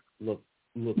other look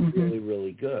really,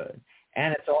 really good.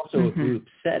 And it's also a group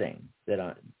setting that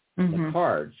on the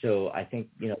card. So I think,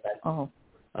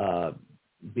 that's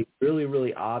be really,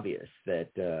 really obvious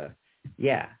that,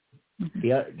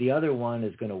 the other one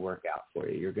is going to work out for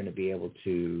you. You're going to be able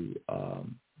to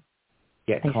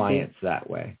get clients that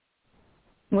way.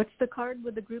 What's the card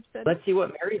with the group setting? Let's see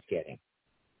what Mary's getting.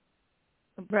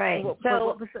 Right.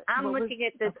 I'm looking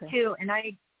at this too, and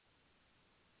I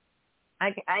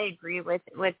agree with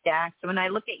Dax. When I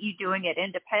look at you doing it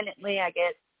independently, I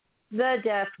get the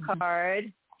Death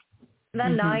card, the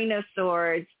Nine of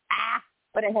Swords.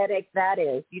 What a headache that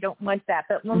is. You don't want that.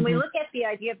 But when we look at the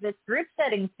idea of this group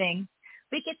setting thing,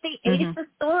 we get the Ace of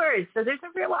Swords. So there's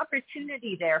a real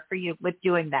opportunity there for you with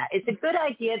doing that. It's a good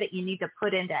idea that you need to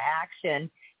put into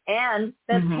action. And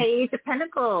the Page of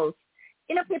Pentacles.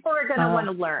 People are going to want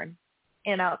to learn.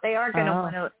 They are going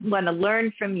to want to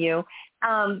learn from you.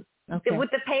 With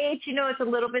the Page, it's a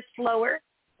little bit slower.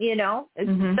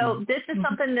 So this is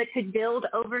something that could build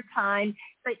over time,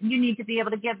 but you need to be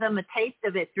able to give them a taste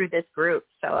of it through this group.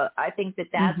 So I think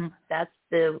that's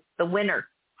the winner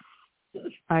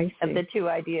of the two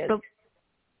ideas. So,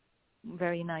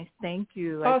 very nice. Thank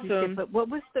you. Awesome. But what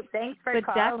was the thanks for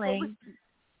calling?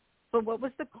 What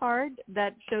was the card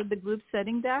that showed the group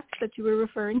setting, Dax, that you were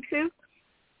referring to?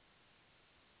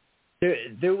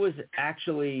 There was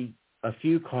actually a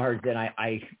few cards, and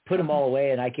I put them all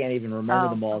away, and I can't even remember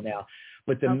them all now.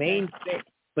 But the main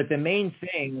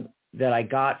thing that I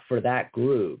got for that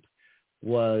group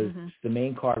was the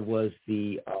main card was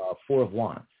the Four of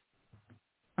Wands.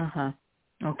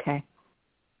 Okay.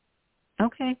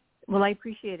 Well, I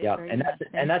appreciate it. Yeah, very and much.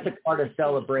 that's a card of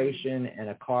celebration and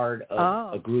a card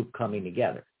of a group coming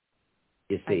together.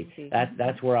 You see,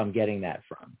 that's where I'm getting that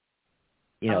from.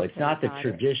 It's not the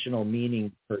traditional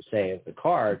meaning per se of the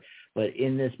card, but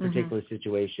in this particular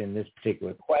situation, this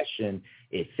particular question,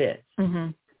 it fits.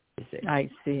 You see. I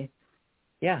see.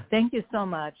 Yeah. Thank you so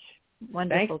much.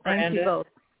 Wonderful. Thank you both.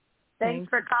 Thanks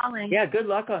for calling. Yeah, good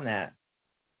luck on that.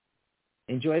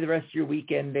 Enjoy the rest of your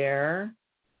weekend there.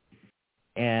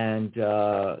 And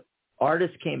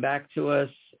artist came back to us.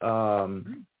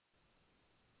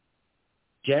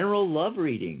 General love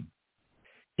reading.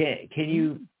 Can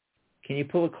you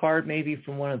pull a card maybe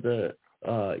from one of the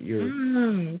your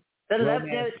the Love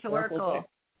Notes Oracle?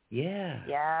 Yeah.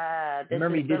 Yeah. I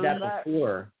remember you did that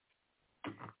before.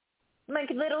 Like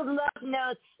little love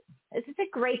notes. This is a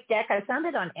great deck. I found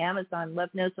it on Amazon. Love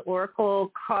Notes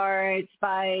Oracle cards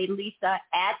by Lisa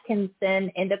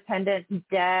Atkinson, independent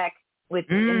deck.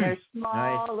 And they're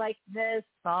small like this,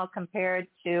 small compared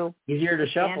to easier to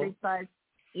shuffle. Standard size.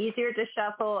 Easier to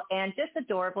shuffle and just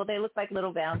adorable. They look like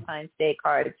little Valentine's Day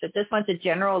cards. So just wants a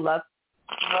general love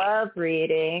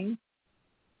reading.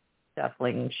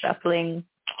 Shuffling.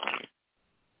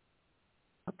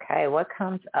 Okay, what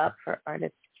comes up for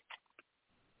artists?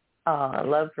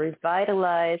 Love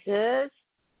revitalizes.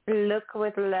 Look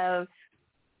with love.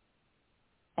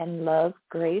 And love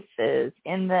graces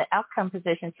in the outcome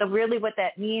position. So really what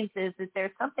that means is that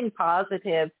there's something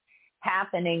positive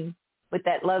happening with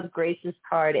that love graces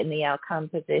card in the outcome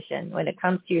position. When it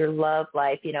comes to your love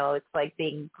life, it's like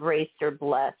being graced or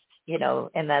blessed,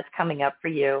 and that's coming up for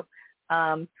you.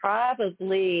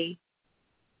 Probably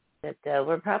that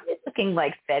we're probably looking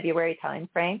like February time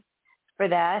frame for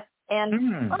that.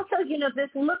 And also, this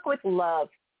look with love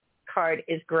card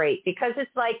is great because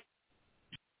it's like,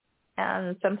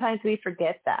 sometimes we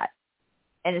forget that.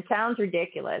 And it sounds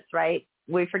ridiculous, right?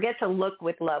 We forget to look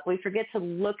with love. We forget to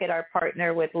look at our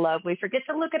partner with love. We forget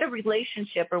to look at a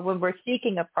relationship or when we're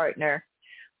seeking a partner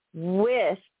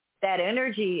with that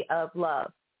energy of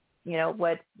love.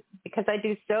 Because I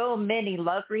do so many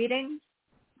love readings,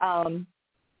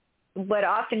 what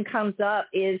often comes up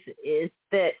is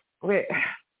that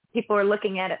people are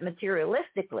looking at it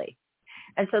materialistically.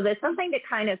 And so there's something to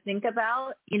kind of think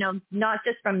about, not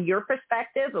just from your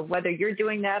perspective of whether you're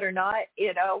doing that or not,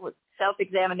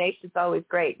 self-examination is always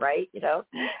great, right? The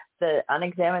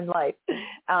unexamined life.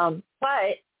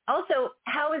 But also,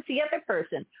 how is the other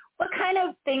person? What kind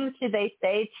of things do they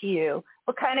say to you?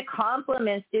 What kind of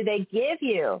compliments do they give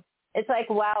you? It's like,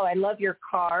 wow, I love your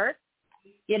car,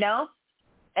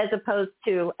 as opposed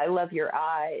to I love your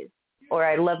eyes, or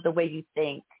I love the way you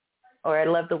think, or I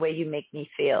love the way you make me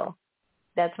feel.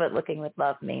 That's what looking with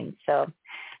love means. So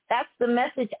that's the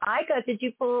message I got. Did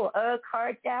you pull a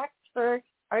card, Dax, for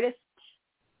artist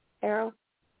Arrow?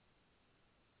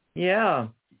 Yeah.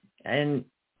 And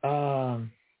 2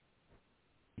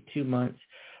 months.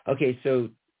 Okay, so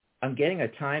I'm getting a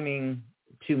timing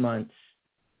 2 months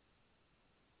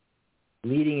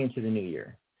leading into the new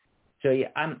year. So yeah,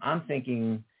 I'm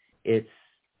thinking it's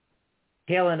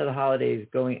tail end of the holidays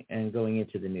going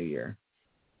into the new year.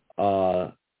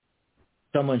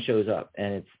 Someone shows up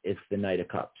and it's the Knight of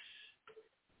Cups.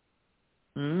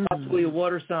 Possibly a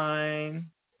water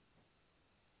sign,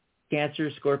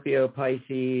 Cancer, Scorpio,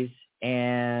 Pisces,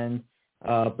 and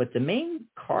but the main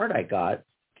card I got,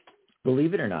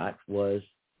 believe it or not, was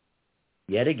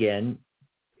yet again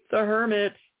the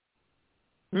Hermit.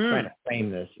 Trying to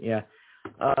frame this, yeah.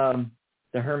 The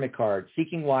Hermit card,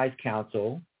 seeking wise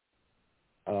counsel.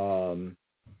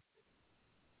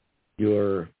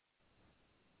 Your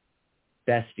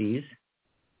besties,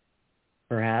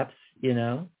 perhaps,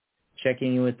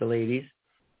 checking in with the ladies.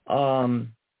 The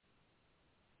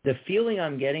feeling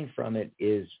I'm getting from it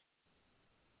is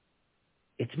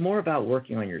it's more about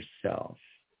working on yourself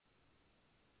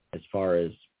as far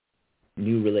as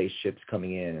new relationships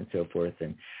coming in and so forth.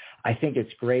 And I think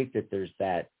it's great that there's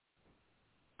that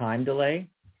time delay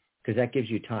because that gives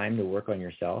you time to work on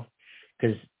yourself,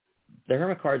 because the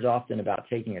Hermit card is often about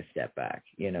taking a step back,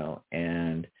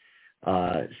 and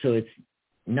so it's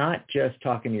not just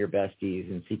talking to your besties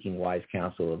and seeking wise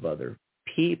counsel of other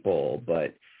people,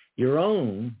 but your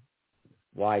own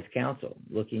wise counsel,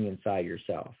 looking inside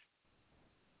yourself,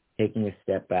 taking a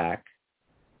step back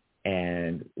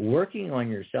and working on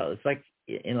yourself. It's like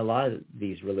in a lot of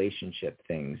these relationship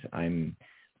things, I'm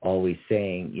always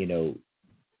saying,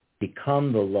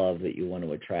 become the love that you want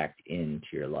to attract into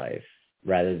your life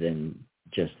rather than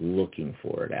just looking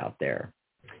for it out there.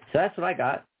 So that's what I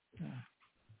got.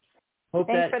 Hope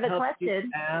Thanks that for the helps question.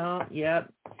 you out.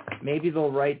 Yep. Maybe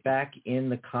they'll write back in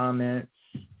the comments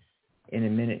in a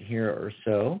minute here or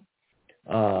so.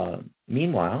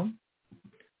 Meanwhile,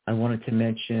 I wanted to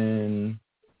mention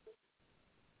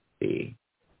I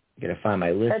got to find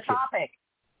my list. The topic.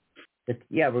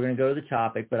 Yeah, we're going to go to the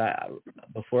topic, but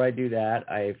before I do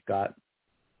that, I've got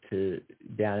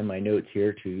down in my notes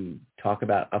here to talk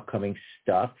about upcoming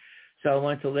stuff. So I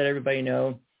wanted to let everybody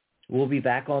know we'll be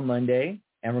back on Monday,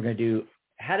 and we're going to do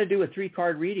how to do a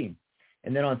 3-card reading.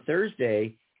 And then on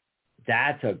Thursday,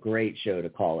 that's a great show to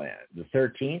call in. The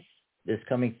 13th, this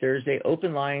coming Thursday,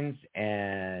 open lines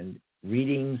and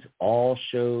readings all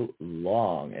show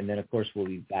long. And then, of course, we'll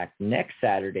be back next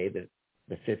Saturday, the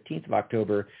 15th of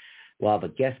October. We'll have a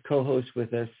guest co-host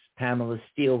with us, Pamela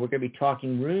Steele. We're going to be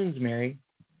talking runes, Mary.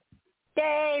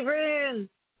 Yay, runes.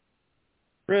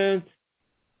 Runes.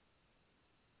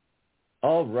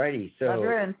 All righty. Love So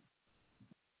runes.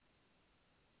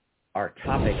 our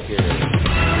topic here is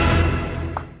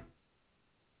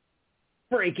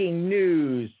breaking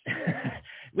news.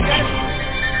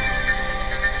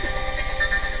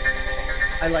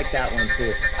 I like that one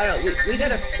too. I don't know. We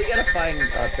gotta find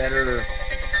better.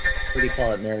 What do you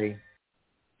call it, Mary?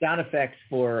 Sound effects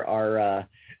for our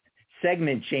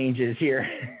segment changes here.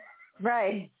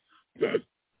 Right.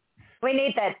 We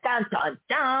need that dun dun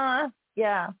dun.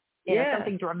 Yeah. Yeah.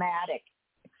 Something dramatic,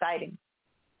 exciting.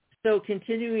 So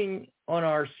continuing on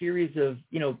our series of,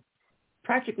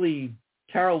 practically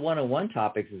Tarot 101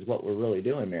 topics is what we're really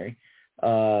doing, Mary.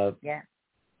 Yeah.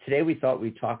 Today we thought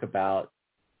we'd talk about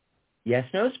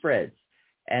yes-no spreads.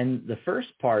 And the first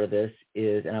part of this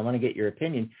is, and I want to get your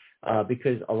opinion,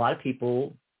 because a lot of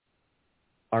people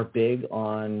are big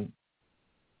on,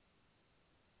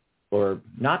 or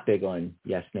not big on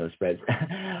yes-no spreads.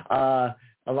 A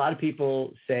lot of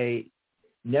people say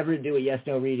never do a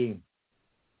yes-no reading,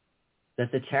 that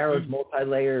the tarot is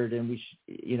multi-layered, and we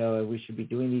should be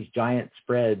doing these giant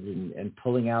spreads and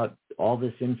pulling out all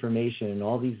this information and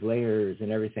all these layers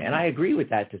and everything. And I agree with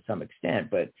that to some extent,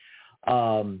 but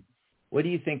what do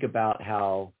you think about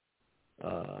how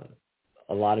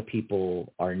a lot of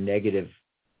people are negative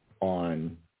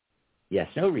on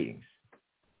yes-no readings?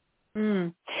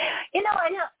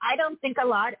 I don't think a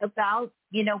lot about,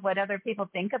 what other people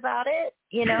think about it,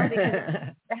 because,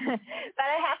 but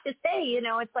I have to say,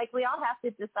 it's like we all have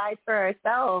to decide for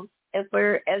ourselves if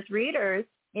we're, as readers,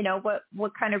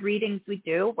 what kind of readings we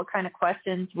do, what kind of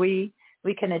questions we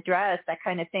can address, that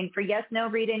kind of thing. For yes-no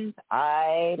readings,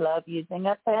 I love using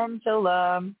a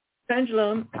pendulum.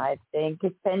 I think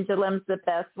pendulum's the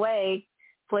best way.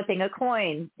 Flipping a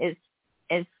coin is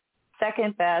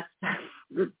second best.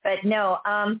 But no,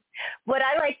 what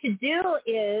I like to do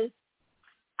is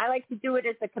I like to do it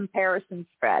as a comparison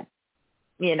spread,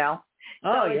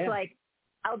 It's like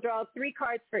I'll draw 3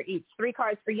 cards for each, 3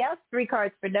 cards for yes, 3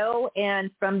 cards for no,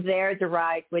 and from there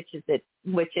derive which is it.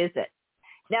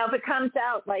 Now, if it comes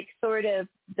out like sort of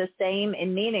the same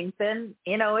in meanings, then,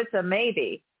 it's a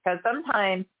maybe, because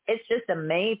sometimes it's just a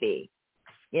maybe,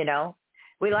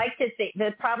 We like to think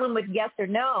the problem with yes or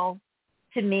no,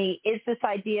 to me, is this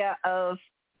idea of,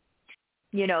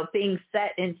 being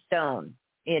set in stone,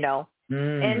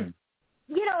 And,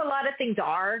 a lot of things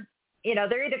are,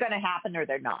 they're either going to happen or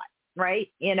they're not, right?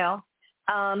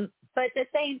 But at the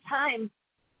same time,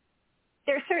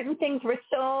 there are certain things where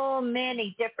so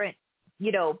many different,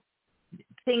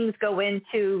 things go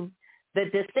into the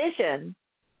decision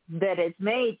that is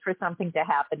made for something to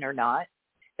happen or not.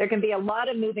 There can be a lot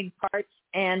of moving parts,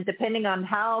 and depending on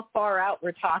how far out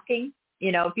we're talking,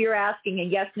 if you're asking a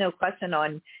yes-no question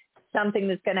on something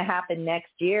that's going to happen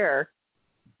next year,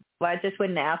 well, I just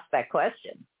wouldn't ask that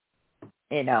question,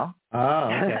 Oh,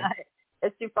 okay.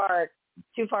 It's too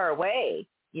far away,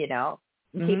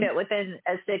 Mm-hmm. Keep it within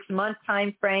a 6-month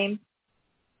time frame.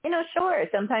 Sure,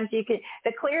 sometimes you can.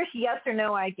 The clearest yes or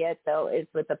no I get, though, is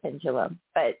with the pendulum.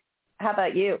 But how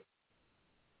about you?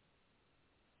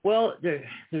 Well,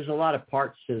 there's a lot of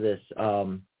parts to this.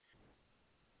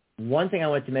 One thing I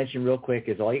want to mention real quick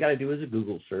is all you got to do is a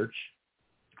Google search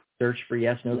for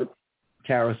yes, no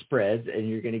tarot spreads, and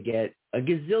you're going to get a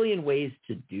gazillion ways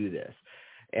to do this.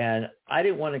 And I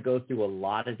didn't want to go through a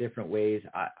lot of different ways.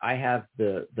 I have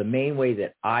the main way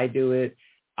that I do it.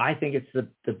 I think it's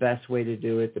the best way to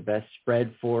do it, the best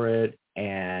spread for it,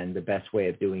 and the best way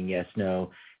of doing yes,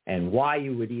 no, and why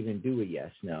you would even do a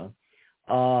yes, no.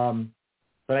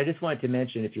 But I just wanted to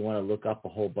mention, if you want to look up a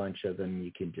whole bunch of them,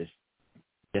 you can just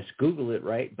Google it,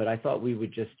 right? But I thought we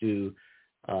would just do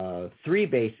 3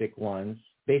 basic ones,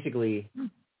 basically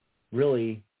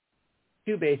really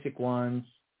 2 basic ones,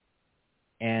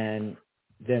 and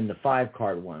then the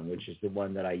 5-card one, which is the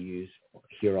one that I use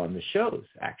here on the shows,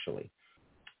 actually.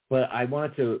 But I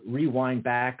wanted to rewind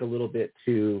back a little bit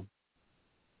to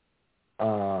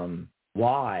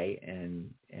why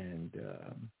and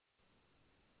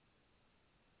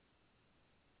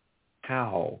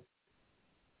how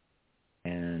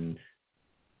and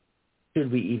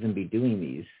should we even be doing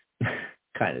these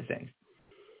kind of things.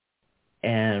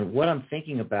 And what I'm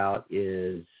thinking about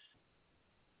is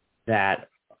that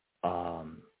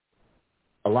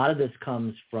a lot of this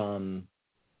comes from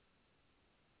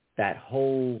that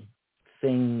whole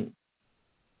thing,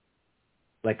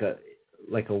 like a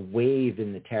wave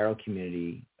in the tarot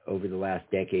community over the last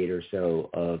decade or so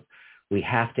of we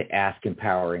have to ask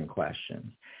empowering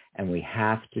questions, and we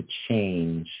have to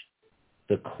change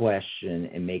the question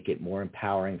and make it more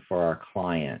empowering for our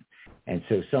client. And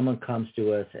so someone comes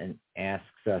to us and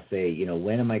asks us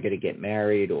when am I going to get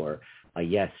married, or a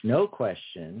yes/no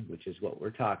question, which is what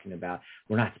we're talking about.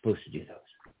 We're not supposed to do those.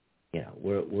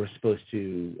 We're supposed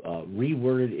to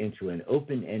reword it into an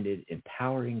open-ended,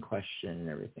 empowering question and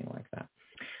everything like that.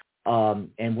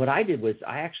 And what I did was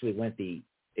I actually went the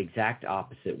exact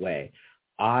opposite way.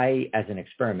 I, as an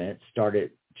experiment,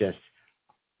 started just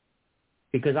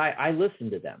because I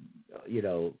listened to them,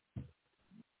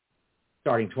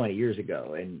 starting 20 years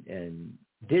ago and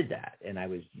did that. And I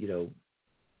was,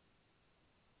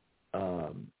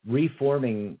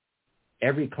 reforming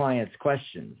every client's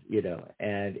questions,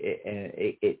 and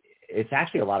it's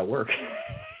actually a lot of work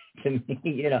to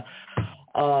me,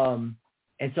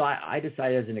 and so I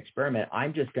decided as an experiment,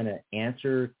 I'm just going to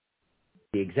answer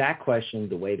the exact question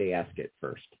the way they ask it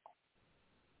first.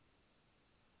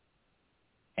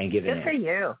 And give it Good for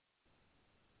you.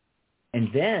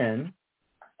 And then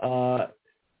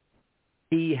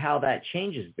see how that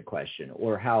changes the question,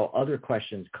 or how other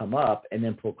questions come up, and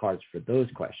then pull cards for those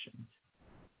questions.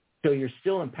 So you're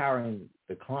still empowering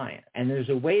the client. And there's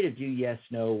a way to do yes,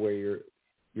 no, where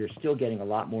you're still getting a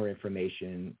lot more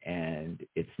information, and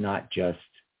it's not just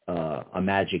a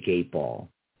magic 8-ball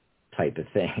type of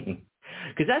thing.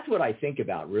 Because that's what I think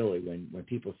about really when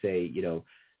people say,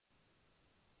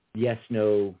 yes,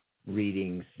 no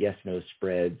readings, yes, no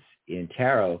spreads in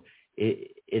tarot.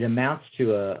 It amounts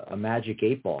to a magic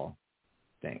 8-ball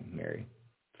thing, Mary,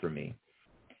 for me.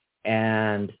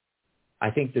 And I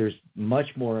think there's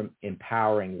much more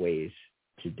empowering ways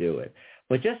to do it.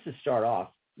 But just to start off,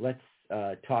 let's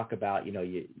talk about,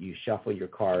 you shuffle your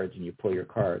cards and you pull your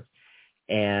cards.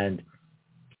 And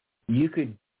you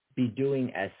could be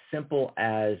doing as simple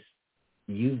as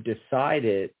you've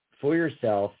decided for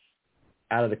yourself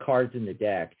out of the cards in the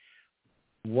deck,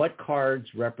 what cards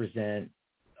represent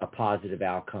a positive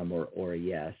outcome or a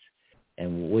yes,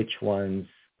 and which ones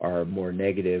are more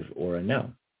negative or a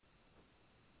no.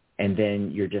 And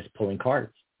then you're just pulling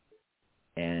cards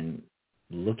and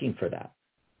looking for that.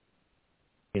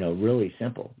 Really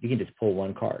simple. You can just pull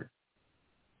one card,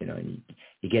 and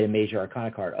you get a major arcana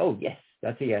card. Oh, yes,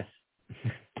 that's a yes.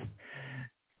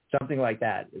 Something like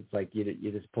that. It's like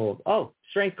you just pull, oh,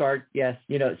 strength card, yes.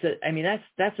 So, I mean,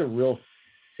 that's a real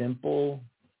simple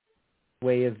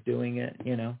way of doing it,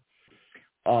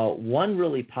 One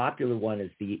really popular one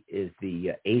is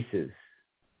the aces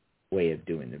way of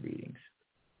doing the readings.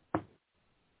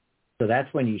 So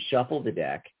that's when you shuffle the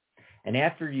deck, and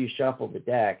after you shuffle the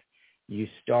deck, you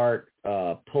start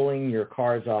pulling your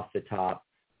cards off the top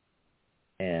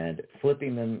and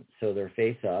flipping them so they're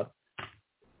face up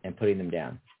and putting them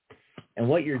down. And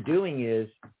what you're doing is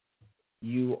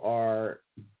you are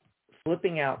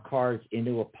flipping out cards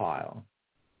into a pile,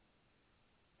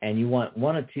 and you want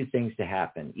one of two things to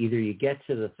happen. Either you get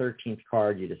to the 13th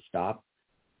card, you just stop,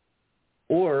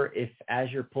 or if as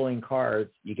you're pulling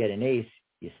cards, you get an ace,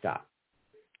 you stop.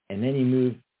 And then you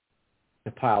move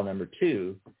to pile number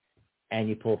 2, and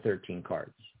you pull 13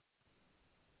 cards.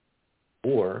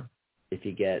 Or if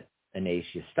you get an ace,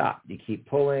 you stop. You keep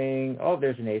pulling. Oh,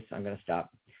 there's an ace. I'm going to stop.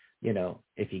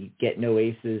 If you get no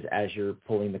aces as you're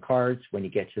pulling the cards, when you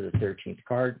get to the 13th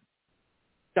card,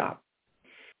 stop.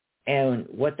 And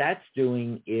what that's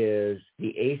doing is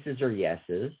the aces are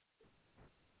yeses.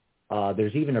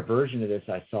 There's even a version of this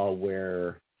I saw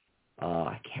where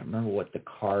I can't remember what the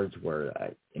cards were.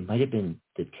 It might have been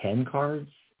the 10 cards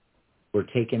were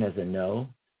taken as a no.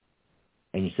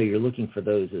 And so you're looking for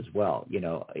those as well.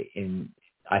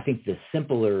 I think the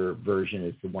simpler version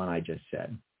is the one I just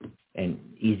said, and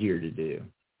easier to do.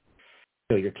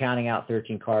 So you're counting out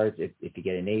 13 cards. If you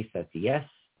get an ace, that's a yes.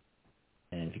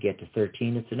 And if you get to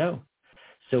 13, it's a no.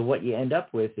 So what you end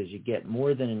up with is you get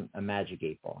more than a magic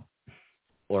 8-ball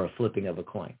or a flipping of a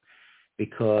coin,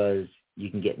 because you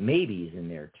can get maybes in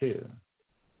there too,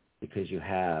 because you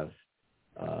have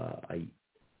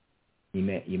you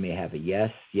may have a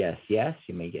yes, yes, yes.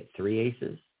 You may get 3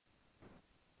 aces,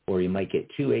 or you might get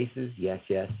 2 aces, yes,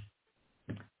 yes.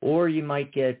 Or you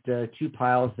might get 2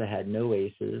 piles that had no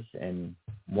aces and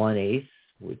 1 ace,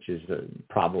 which is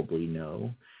probably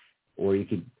no. Or you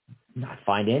could not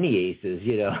find any aces,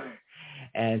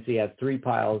 and so you have 3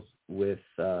 piles with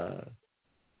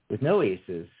no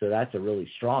aces. So that's a really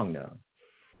strong no.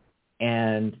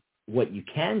 And what you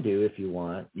can do if you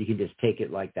want, you can just take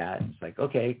it like that. It's like,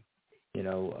 okay,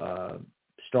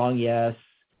 strong yes,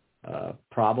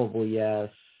 probable yes,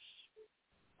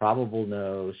 probable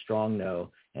no, strong no,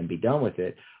 and be done with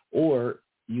it. Or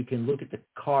you can look at the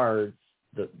cards,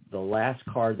 the last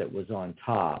card that was on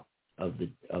top of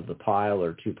the pile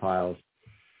or 2 piles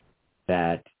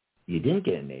that you didn't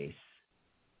get an ace,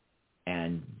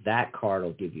 And that card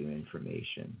will give you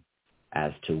information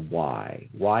as to why.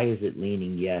 Why is it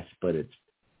leaning yes, but it's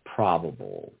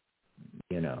probable,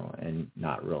 and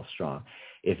not real strong.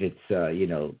 If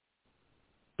it's,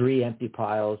 3 empty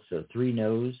piles, so 3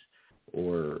 no's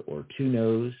or 2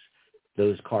 no's,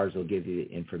 those cards will give you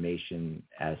information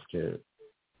as to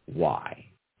why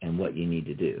and what you need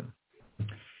to do.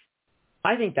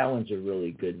 I think that one's a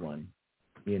really good one,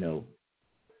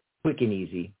 quick and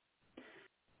easy.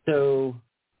 So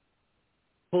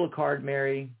pull a card,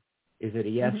 Mary. Is it a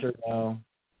yes or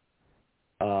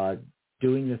no?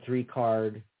 Doing the 3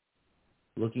 card,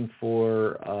 looking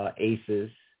for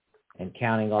aces and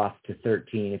counting off to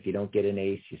 13. If you don't get an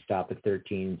ace, you stop at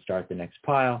 13 and start the next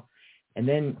pile. And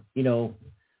then,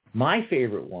 my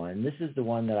favorite one, this is the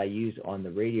one that I use on the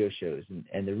radio shows.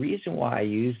 And the reason why I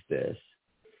use this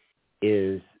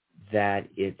is that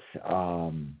it's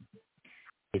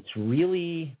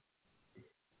really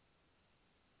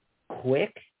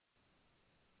quick.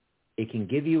 It can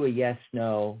give you a yes,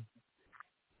 no,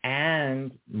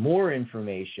 and more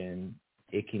information.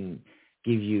 It can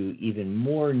give you even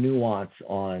more nuance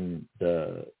on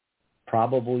the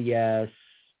probable yes,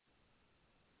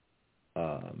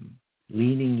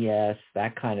 leaning yes,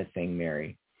 that kind of thing,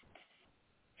 Mary.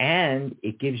 And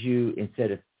it gives you,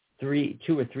 instead of 2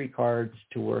 or 3 cards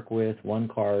to work with, 1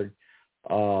 card,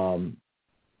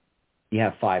 you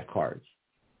have 5 cards.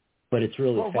 But it's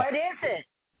really fast. What is it?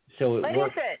 So What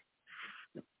is it?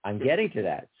 I'm getting to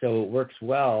that. So it works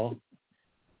well.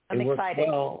 I'm excited.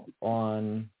 Works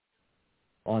well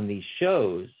on these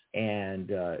shows, and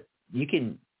you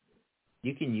can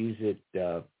use it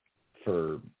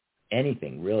for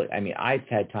anything, really. I mean, I've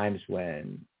had times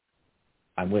when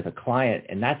I'm with a client,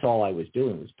 and that's all I was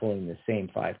doing was pulling the same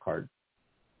 5-card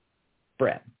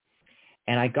spread.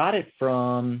 And I got it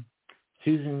from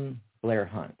Susan Blair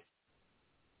Hunt.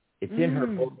 It's in her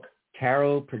book,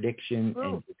 Tarot Prediction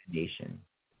and Divination.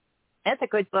 That's a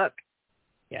good book.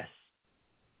 Yes.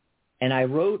 And I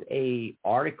wrote a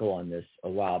article on this a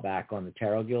while back on the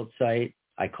Tarot Guild site.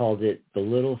 I called it The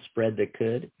Little Spread That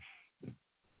Could.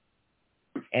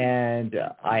 And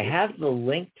I have the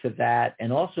link to that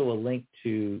and also a link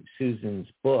to Susan's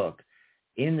book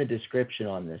in the description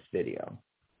on this video.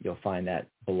 You'll find that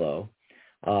below.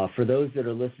 For those that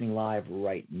are listening live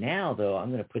right now, though,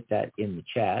 I'm going to put that in the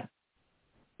chat,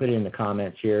 put it in the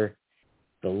comments here,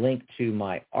 the link to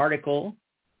my article.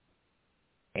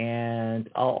 And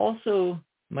I'll also,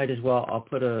 I'll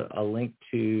put a link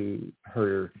to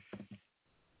her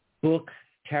book,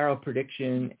 Tarot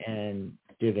Prediction and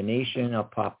Divination. I'll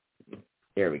pop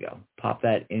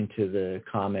that into the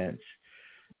comments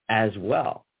as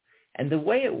well. And the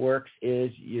way it works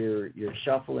is you're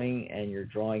shuffling and you're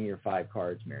drawing your 5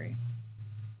 cards, Mary.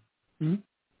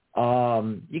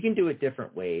 Mm-hmm. You can do it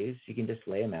different ways. You can just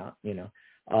lay them out,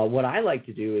 What I like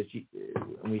to do is,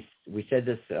 we said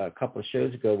this a couple of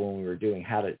shows ago when we were doing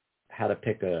how to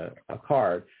pick a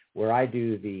card, where I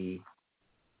do the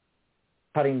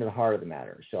cutting to the heart of the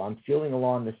matter. So I'm feeling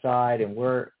along the side, and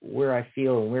where I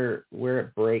feel and where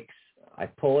it breaks, I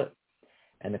pull it,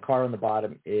 and the card on the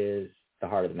bottom is the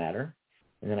heart of the matter.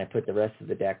 And then I put the rest of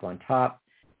the deck on top,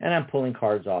 and I'm pulling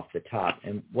cards off the top.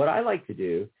 And what I like to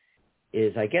do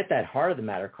is I get that heart of the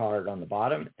matter card on the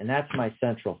bottom, and that's my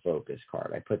central focus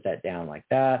card. I put that down like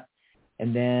that,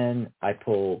 and then I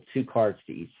pull 2 cards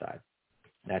to each side.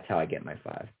 That's how I get my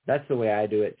 5. That's the way I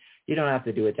do it. You don't have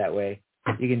to do it that way.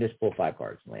 You can just pull 5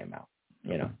 cards and lay them out,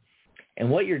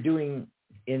 And what you're doing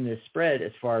in this spread,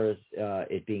 as far as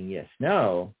it being yes,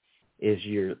 no, is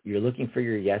you're looking for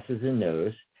your yeses and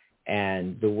nos.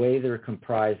 And the way they're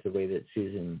comprised, the way that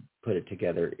Susan put it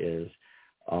together is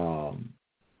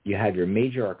you have your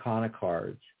major arcana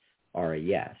cards are a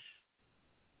yes,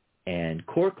 and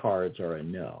core cards are a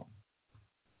no.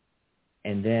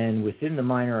 And then within the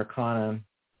minor arcana,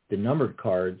 the numbered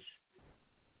cards,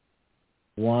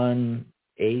 1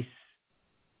 ace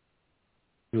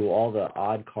through all the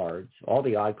odd cards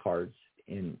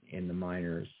in the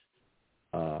minors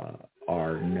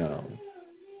are no.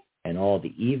 And all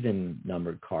the even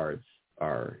numbered cards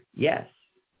are yes.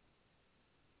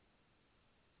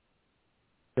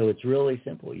 So it's really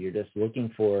simple. You're just looking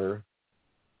for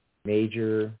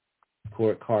major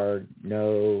court card,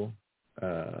 no,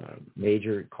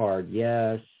 major card,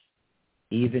 yes,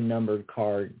 even numbered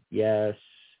card, yes,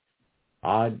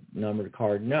 odd numbered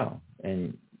card, no.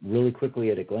 And really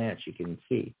quickly at a glance, you can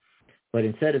see. But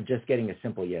instead of just getting a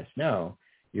simple yes, no,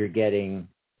 you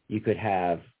could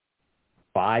have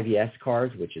 5 yes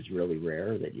cards, which is really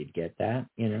rare that you'd get that,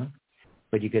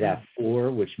 But you could have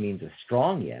 4, which means a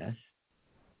strong yes.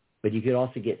 But you could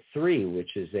also get 3,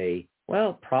 which is a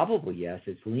Well, probably yes.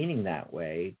 It's leaning that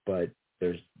way, but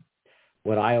there's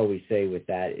what I always say with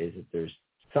that is that there's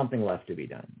something left to be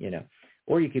done,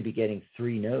 or you could be getting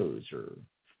 3 no's or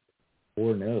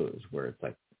 4 no's where it's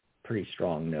like pretty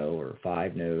strong no or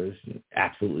 5 no's.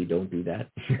 Absolutely don't do that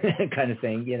kind of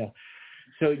thing,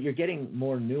 So you're getting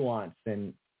more nuance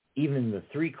than even the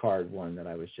 3-card one that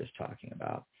I was just talking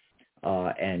about,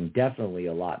 and definitely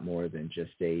a lot more than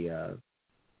just a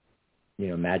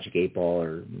magic 8 ball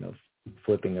or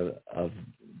flipping of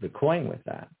the coin with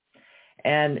that.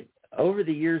 And over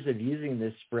the years of using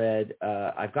this spread,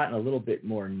 I've gotten a little bit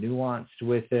more nuanced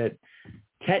with it.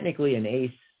 Technically, an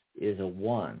ace is a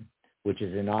 1, which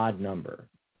is an odd number.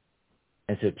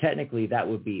 And so technically that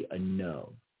would be a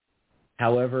no.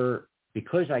 However,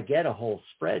 because I get a whole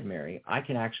spread, Mary, I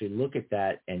can actually look at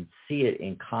that and see it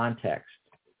in context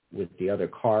with the other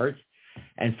cards.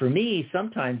 And for me,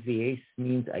 sometimes the ace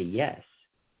means a yes.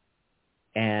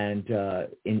 And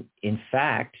in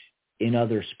fact, in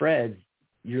other spreads,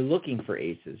 you're looking for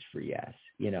aces for yes,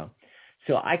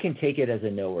 So I can take it as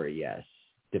a no or a yes,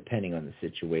 depending on the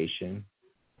situation.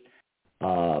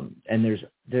 And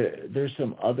there's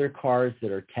some other cards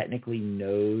that are technically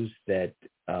no's that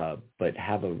but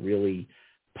have a really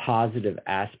positive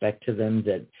aspect to them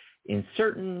that in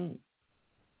certain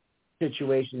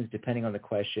situations, depending on the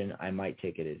question, I might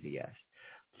take it as a yes.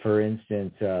 For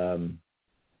instance,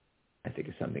 I think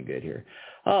of something good here.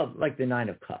 Like the 9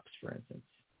 of Cups, for instance.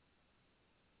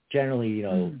 Generally,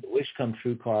 the wish come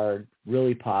true card,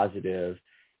 really positive.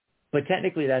 But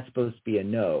technically that's supposed to be a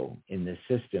no in this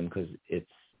system because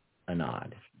it's an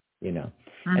odd,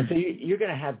 And so you're going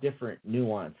to have different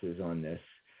nuances on this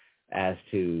as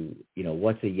to,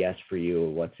 what's a yes for you or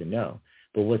what's a no.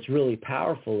 But what's really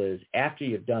powerful is after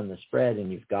you've done the spread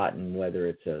and you've gotten whether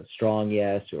it's a strong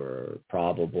yes or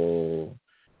probable,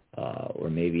 or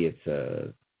maybe it's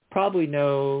a probably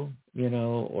no,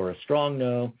 or a strong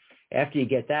no. After you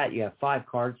get that, you have 5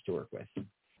 cards to work with.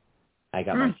 I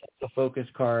got my sense of focus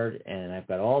card, and I've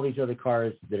got all these other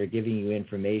cards that are giving you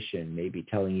information, maybe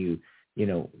telling you,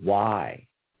 why.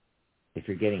 If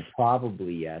you're getting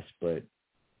probably yes, but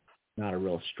not a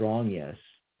real strong yes,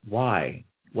 why?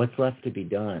 What's left to be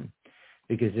done?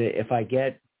 Because if I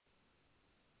get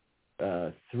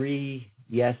 3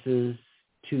 yeses,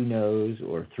 2 no's,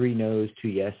 or 3 no's, 2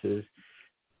 yeses,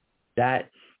 that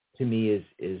to me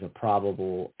is a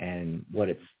probable, and what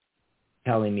it's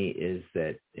telling me is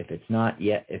that if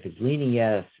it's leaning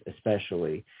yes,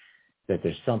 especially, that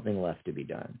there's something left to be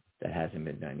done that hasn't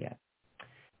been done yet.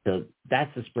 So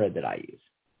that's the spread that I use.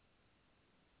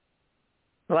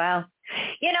 Wow.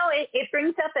 It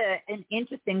brings up an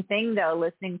interesting thing, though,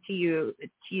 listening to you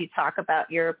talk about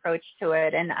your approach to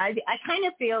it. And I kind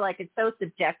of feel like it's so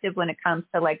subjective when it comes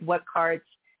to like what cards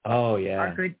are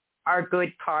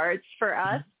good cards for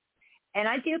us. And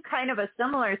I do kind of a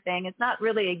similar thing. It's not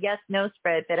really a yes-no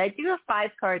spread, but I do a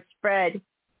 5-card spread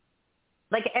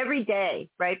like every day,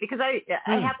 right? Because I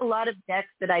have a lot of decks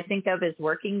that I think of as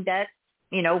working decks,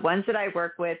 ones that I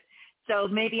work with. So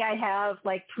maybe I have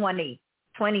like 20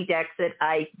 decks that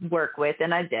I work with,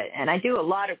 and I do a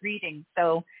lot of reading.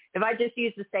 So if I just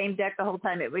use the same deck the whole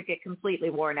time, it would get completely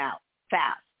worn out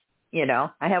fast.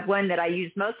 I have one that I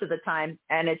use most of the time,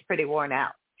 and it's pretty worn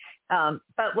out.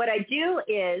 But what I do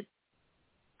is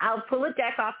I'll pull a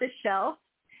deck off the shelf,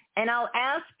 and I'll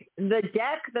ask the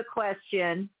deck the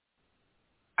question,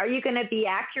 are you going to be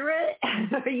accurate?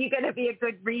 Are you going to be a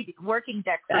good working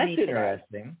deck for me today? That's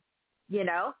interesting.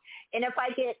 And if I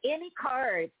get any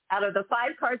cards out of the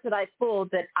 5 cards that I pulled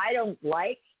that I don't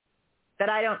like, then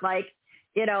I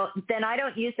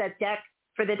don't use that deck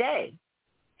for the day.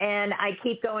 And I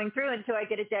keep going through until I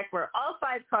get a deck where all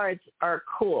 5 cards are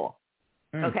cool.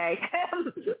 Okay.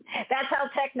 That's how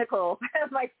technical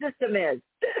my system is.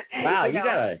 Wow. You got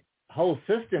a whole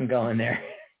system going there.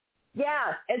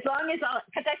 Yeah. As long as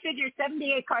because I figure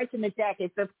 78 cards in the deck.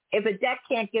 If a deck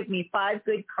can't give me 5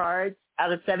 good cards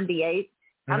out of 78,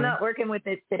 I'm not working with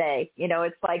it today.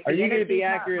 It's like, are you going to be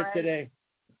accurate today?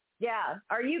 Yeah.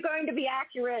 Are you going to be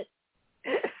accurate?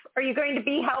 Are you going to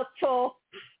be helpful?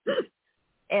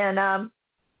 And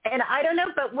I don't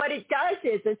know, but what it does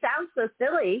is, it sounds so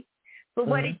silly, but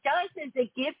what it does is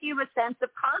it gives you a sense of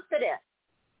confidence,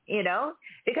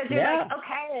 because you're like,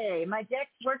 okay, my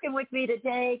deck's working with me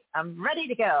today. I'm ready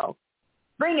to go.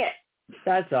 Bring it.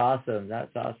 That's awesome.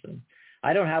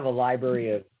 I don't have a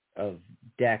library of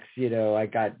decks. I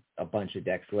got a bunch of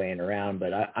decks laying around,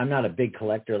 but I'm not a big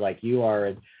collector like you are.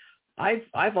 And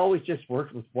I've always just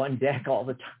worked with one deck all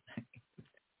the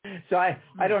time. So I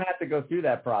don't have to go through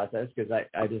that process because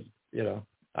I just,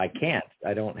 I can't.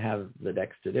 I don't have the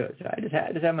decks to do it. So I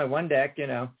just have my one deck,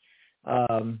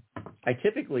 I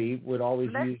typically would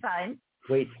always use fine.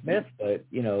 Wade Smith, but,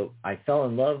 I fell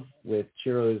in love with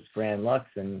Chiro's Grand Lux,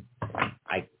 and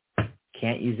I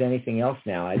can't use anything else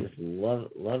now. I just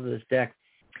love this deck.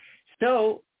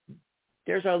 So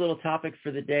there's our little topic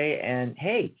for the day. And,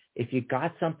 hey, if you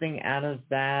got something out of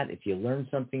that, if you learned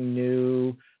something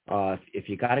new, if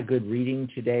you got a good reading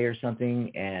today or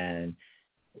something and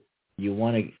you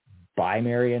want to buy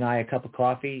Mary and I a cup of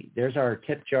coffee, there's our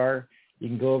tip jar. You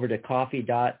can go over to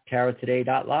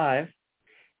coffee.tarottoday.live.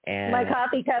 And my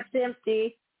coffee cup's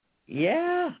empty.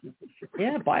 Yeah,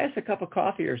 buy us a cup of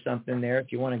coffee or something there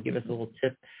if you want to give us a little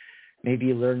tip. Maybe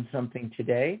you learned something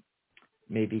today.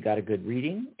 Maybe you got a good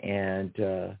reading. And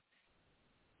the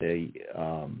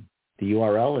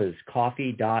URL is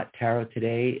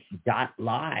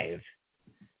coffee.tarottoday.live.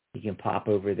 You can pop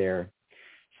over there.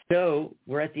 So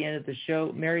we're at the end of the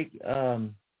show. Mary,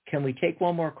 can we take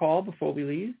one more call before we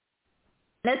leave?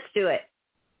 Let's do it.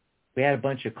 We had a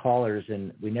bunch of callers,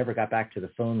 and we never got back to the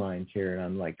phone lines here, and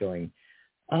I'm like going,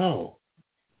 one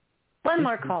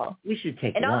more call. We should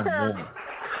take one more.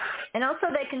 And also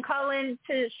they can call in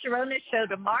to Sharona's show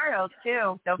tomorrow,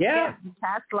 too. Don't forget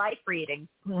past life readings.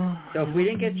 So if we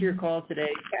didn't get to your call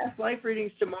today, past life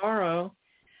readings tomorrow.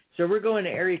 So we're going to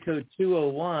area code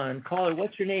 201. Caller,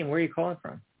 what's your name? Where are you calling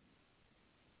from?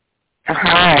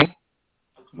 Hi.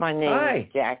 My name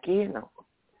is Jackie, and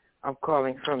I'm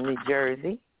calling from New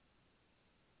Jersey.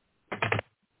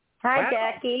 Hi,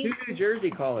 Jackie. 2 New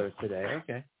Jersey callers today.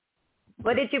 Okay.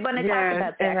 What did you want to talk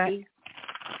about, Jackie?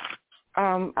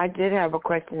 I did have a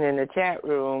question in the chat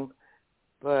room,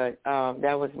 but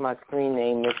that was my screen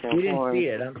name misinformed. You didn't see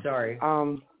it. I'm sorry.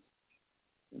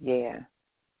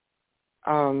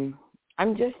 I'm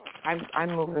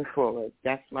moving forward.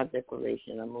 That's my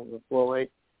declaration. I'm moving forward.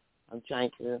 I'm trying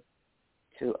to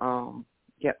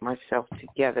get myself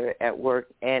together at work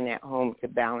and at home to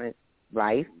balance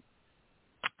life.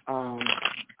 My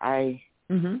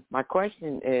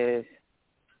question is,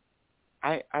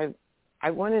 I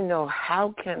want to know,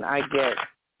 how can I get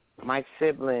my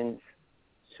siblings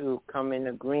to come in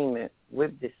agreement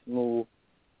with this move,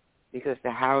 because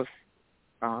the house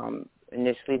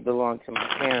initially belonged to my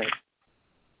parents,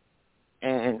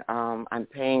 and I'm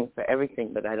paying for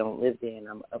everything, but I don't live there, and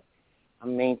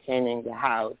I'm maintaining the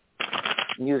house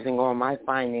using all my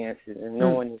finances, and no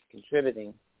one is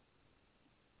contributing.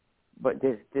 But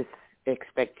there's this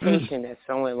expectation that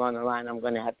somewhere along the line I'm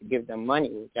going to have to give them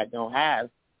money, which I don't have,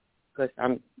 because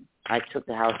I took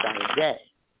the house out of debt.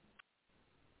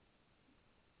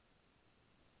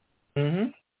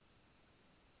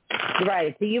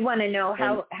 Right. So you want to know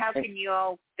how can you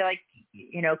all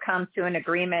come to an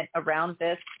agreement around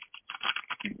this?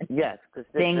 Yes,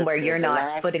 because thing where you're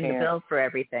not footing the bill for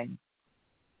everything.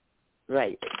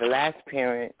 Right. The last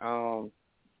parent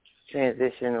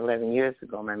transitioned 11 years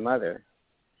ago, my mother.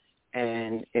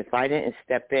 And if I didn't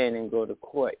step in and go to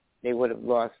court, they would have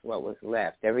lost what was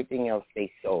left. Everything else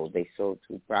they sold. They sold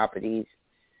 2 properties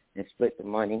and split the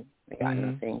money. They got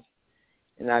nothing.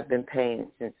 And I've been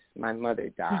paying since my mother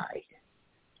died.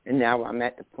 And now I'm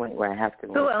at the point where I have to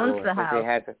move forward. Who owns the house? It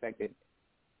has affected.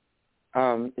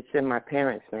 It's in my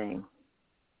parents' name.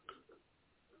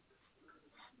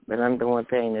 But I'm the one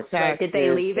paying the taxes. Did they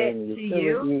leave it to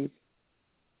you?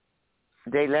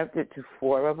 They left it to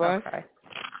 4 of us. Okay.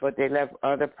 But they left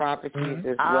other properties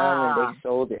as well, and they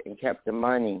sold it and kept the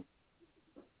money.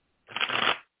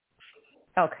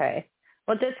 Okay.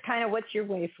 Well, just kind of what's your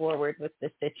way forward with the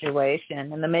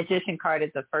situation? And the Magician card is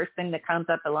the first thing that comes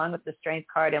up along with the Strength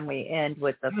card, and we end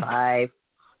with the 5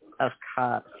 of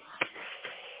Cups.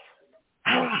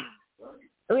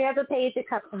 We have the Page of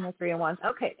Cups and the 3 of Wands.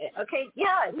 Okay.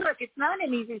 Yeah, look, it's not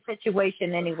an easy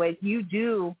situation anyways. You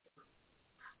do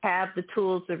have the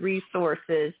tools, the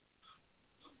resources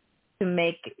to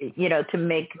make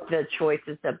the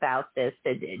choices about this,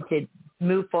 to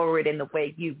move forward in the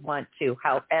way you want to.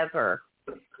 However,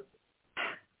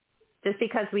 just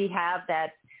because we have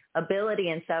that ability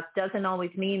and stuff doesn't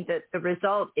always mean that the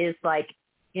result is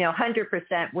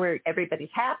 100% where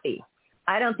everybody's happy.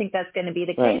 I don't think that's going to be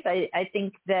the case. I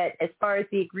think that as far as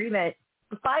the agreement,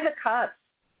 the 5 of Cups,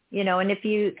 and if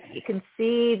you can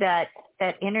see that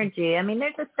energy, I mean,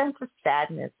 there's a sense of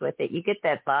sadness with it. You get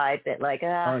that vibe that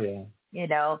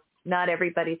not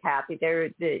everybody's happy.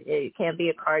 It can be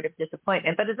a card of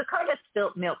disappointment, but it's a card of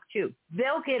spilt milk too.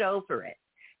 They'll get over it.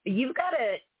 But you've got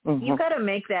to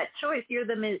make that choice. You're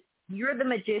the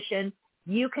magician.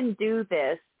 You can do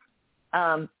this,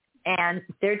 and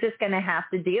they're just going to have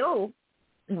to deal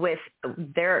with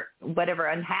their whatever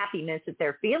unhappiness that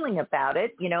they're feeling about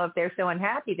it. If they're so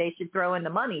unhappy, they should throw in the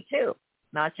money too,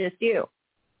 not just you.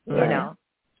 Right.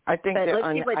 I think But the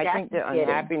let's see what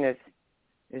unhappiness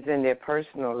is in their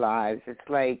personal lives. It's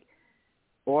like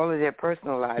all of their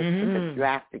personal lives took a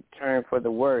drastic turn for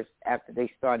the worse after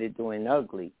they started doing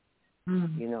ugly.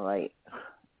 You know, like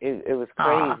it was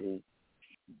crazy.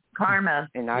 Karma.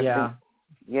 And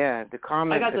the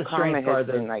karma. I got the strength card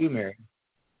has been like too, Mary.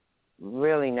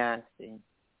 Really nasty.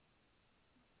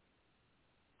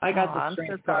 I got the I'm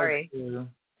strength so card sorry. too.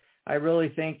 I really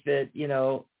think that, you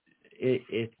know,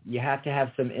 it you have to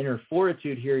have some inner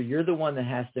fortitude here. You're the one that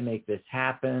has to make this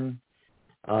happen.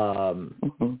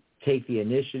 Take the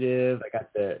initiative. I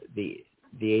got the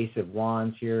Ace of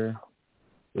Wands here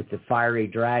with the fiery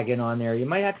dragon on there. You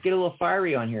might have to get a little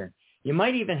fiery on here. You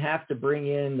might even have to bring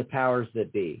in the powers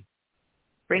that be.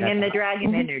 Bring in the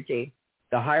dragon energy.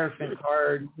 The Hierophant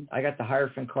card. I got the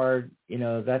Hierophant card. You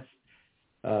know, that's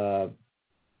to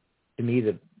me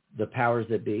the powers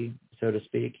that be, so to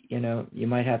speak. You know, you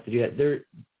might have to do that.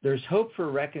 There's hope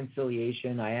for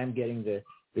reconciliation. I am getting the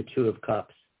Two of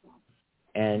Cups,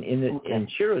 and in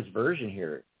Chiro's version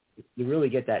here, you really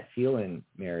get that feeling,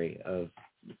 Mary, of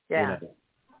you know,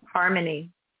 harmony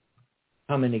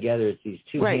coming together. It's these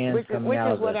two hands coming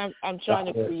out. Which is what I'm trying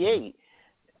to create.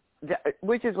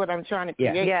 Which is what I'm trying to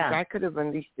create. Because I could have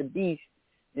unleashed the beast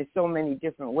in so many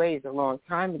different ways a long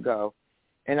time ago,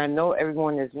 and I know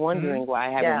everyone is wondering why I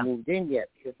haven't moved in yet,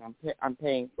 because I'm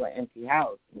paying for an empty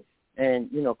house, and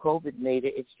you know, COVID made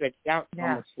it stretched out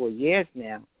almost 4 years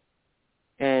now,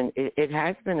 and it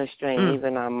has been a strain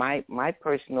even on my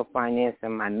personal finance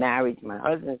and my marriage, my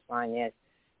husband's finance,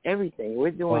 everything.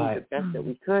 We're doing the best that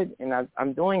we could, and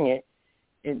I'm doing it,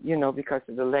 you know, because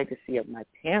of the legacy of my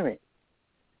parents.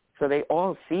 So they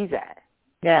all see that.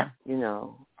 Yeah. You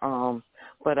know.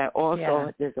 But I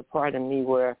also, there's a part of me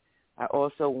where I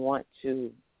also want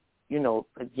to, you know,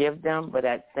 forgive them, but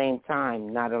at the same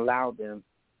time not allow them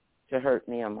to hurt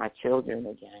me or my children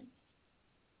again.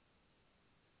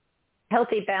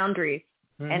 Healthy boundaries.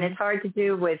 And it's hard to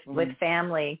do with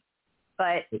family.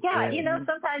 But, you know,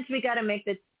 sometimes we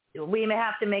may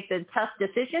have to make the tough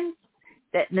decisions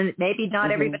that maybe not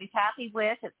everybody's happy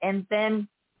with, and then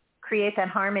create that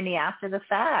harmony after the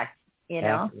fact, you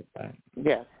know?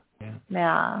 Yes.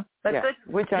 Yeah. But good,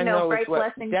 which I know is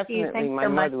what definitely my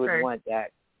mother would want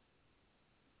that.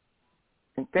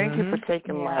 And thank you for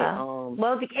taking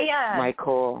my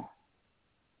call.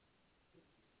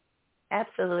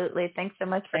 Absolutely. Thanks so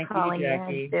much for calling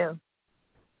in, too.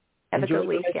 Have Enjoy a good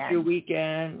weekend. The rest of your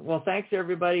weekend. Well, thanks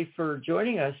everybody for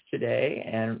joining us today.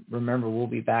 And remember, we'll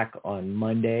be back on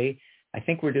Monday. I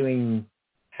think we're doing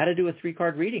how to do a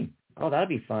 3-card reading. Oh, that'll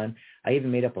be fun. I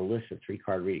even made up a list of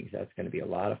 3-card readings. That's going to be a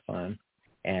lot of fun.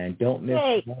 And don't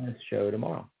miss the show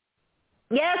tomorrow.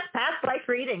 Yes, past life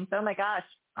readings. Oh, my gosh.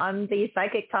 On the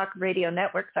Psychic Talk Radio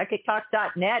Network,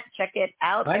 psychictalk.net. Check it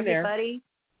out, everybody.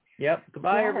 Yep.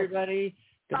 Goodbye, everybody.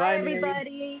 Goodbye,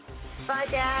 everybody. Bye,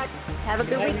 Dad. Have a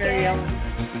good weekend. Mary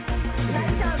Ellen.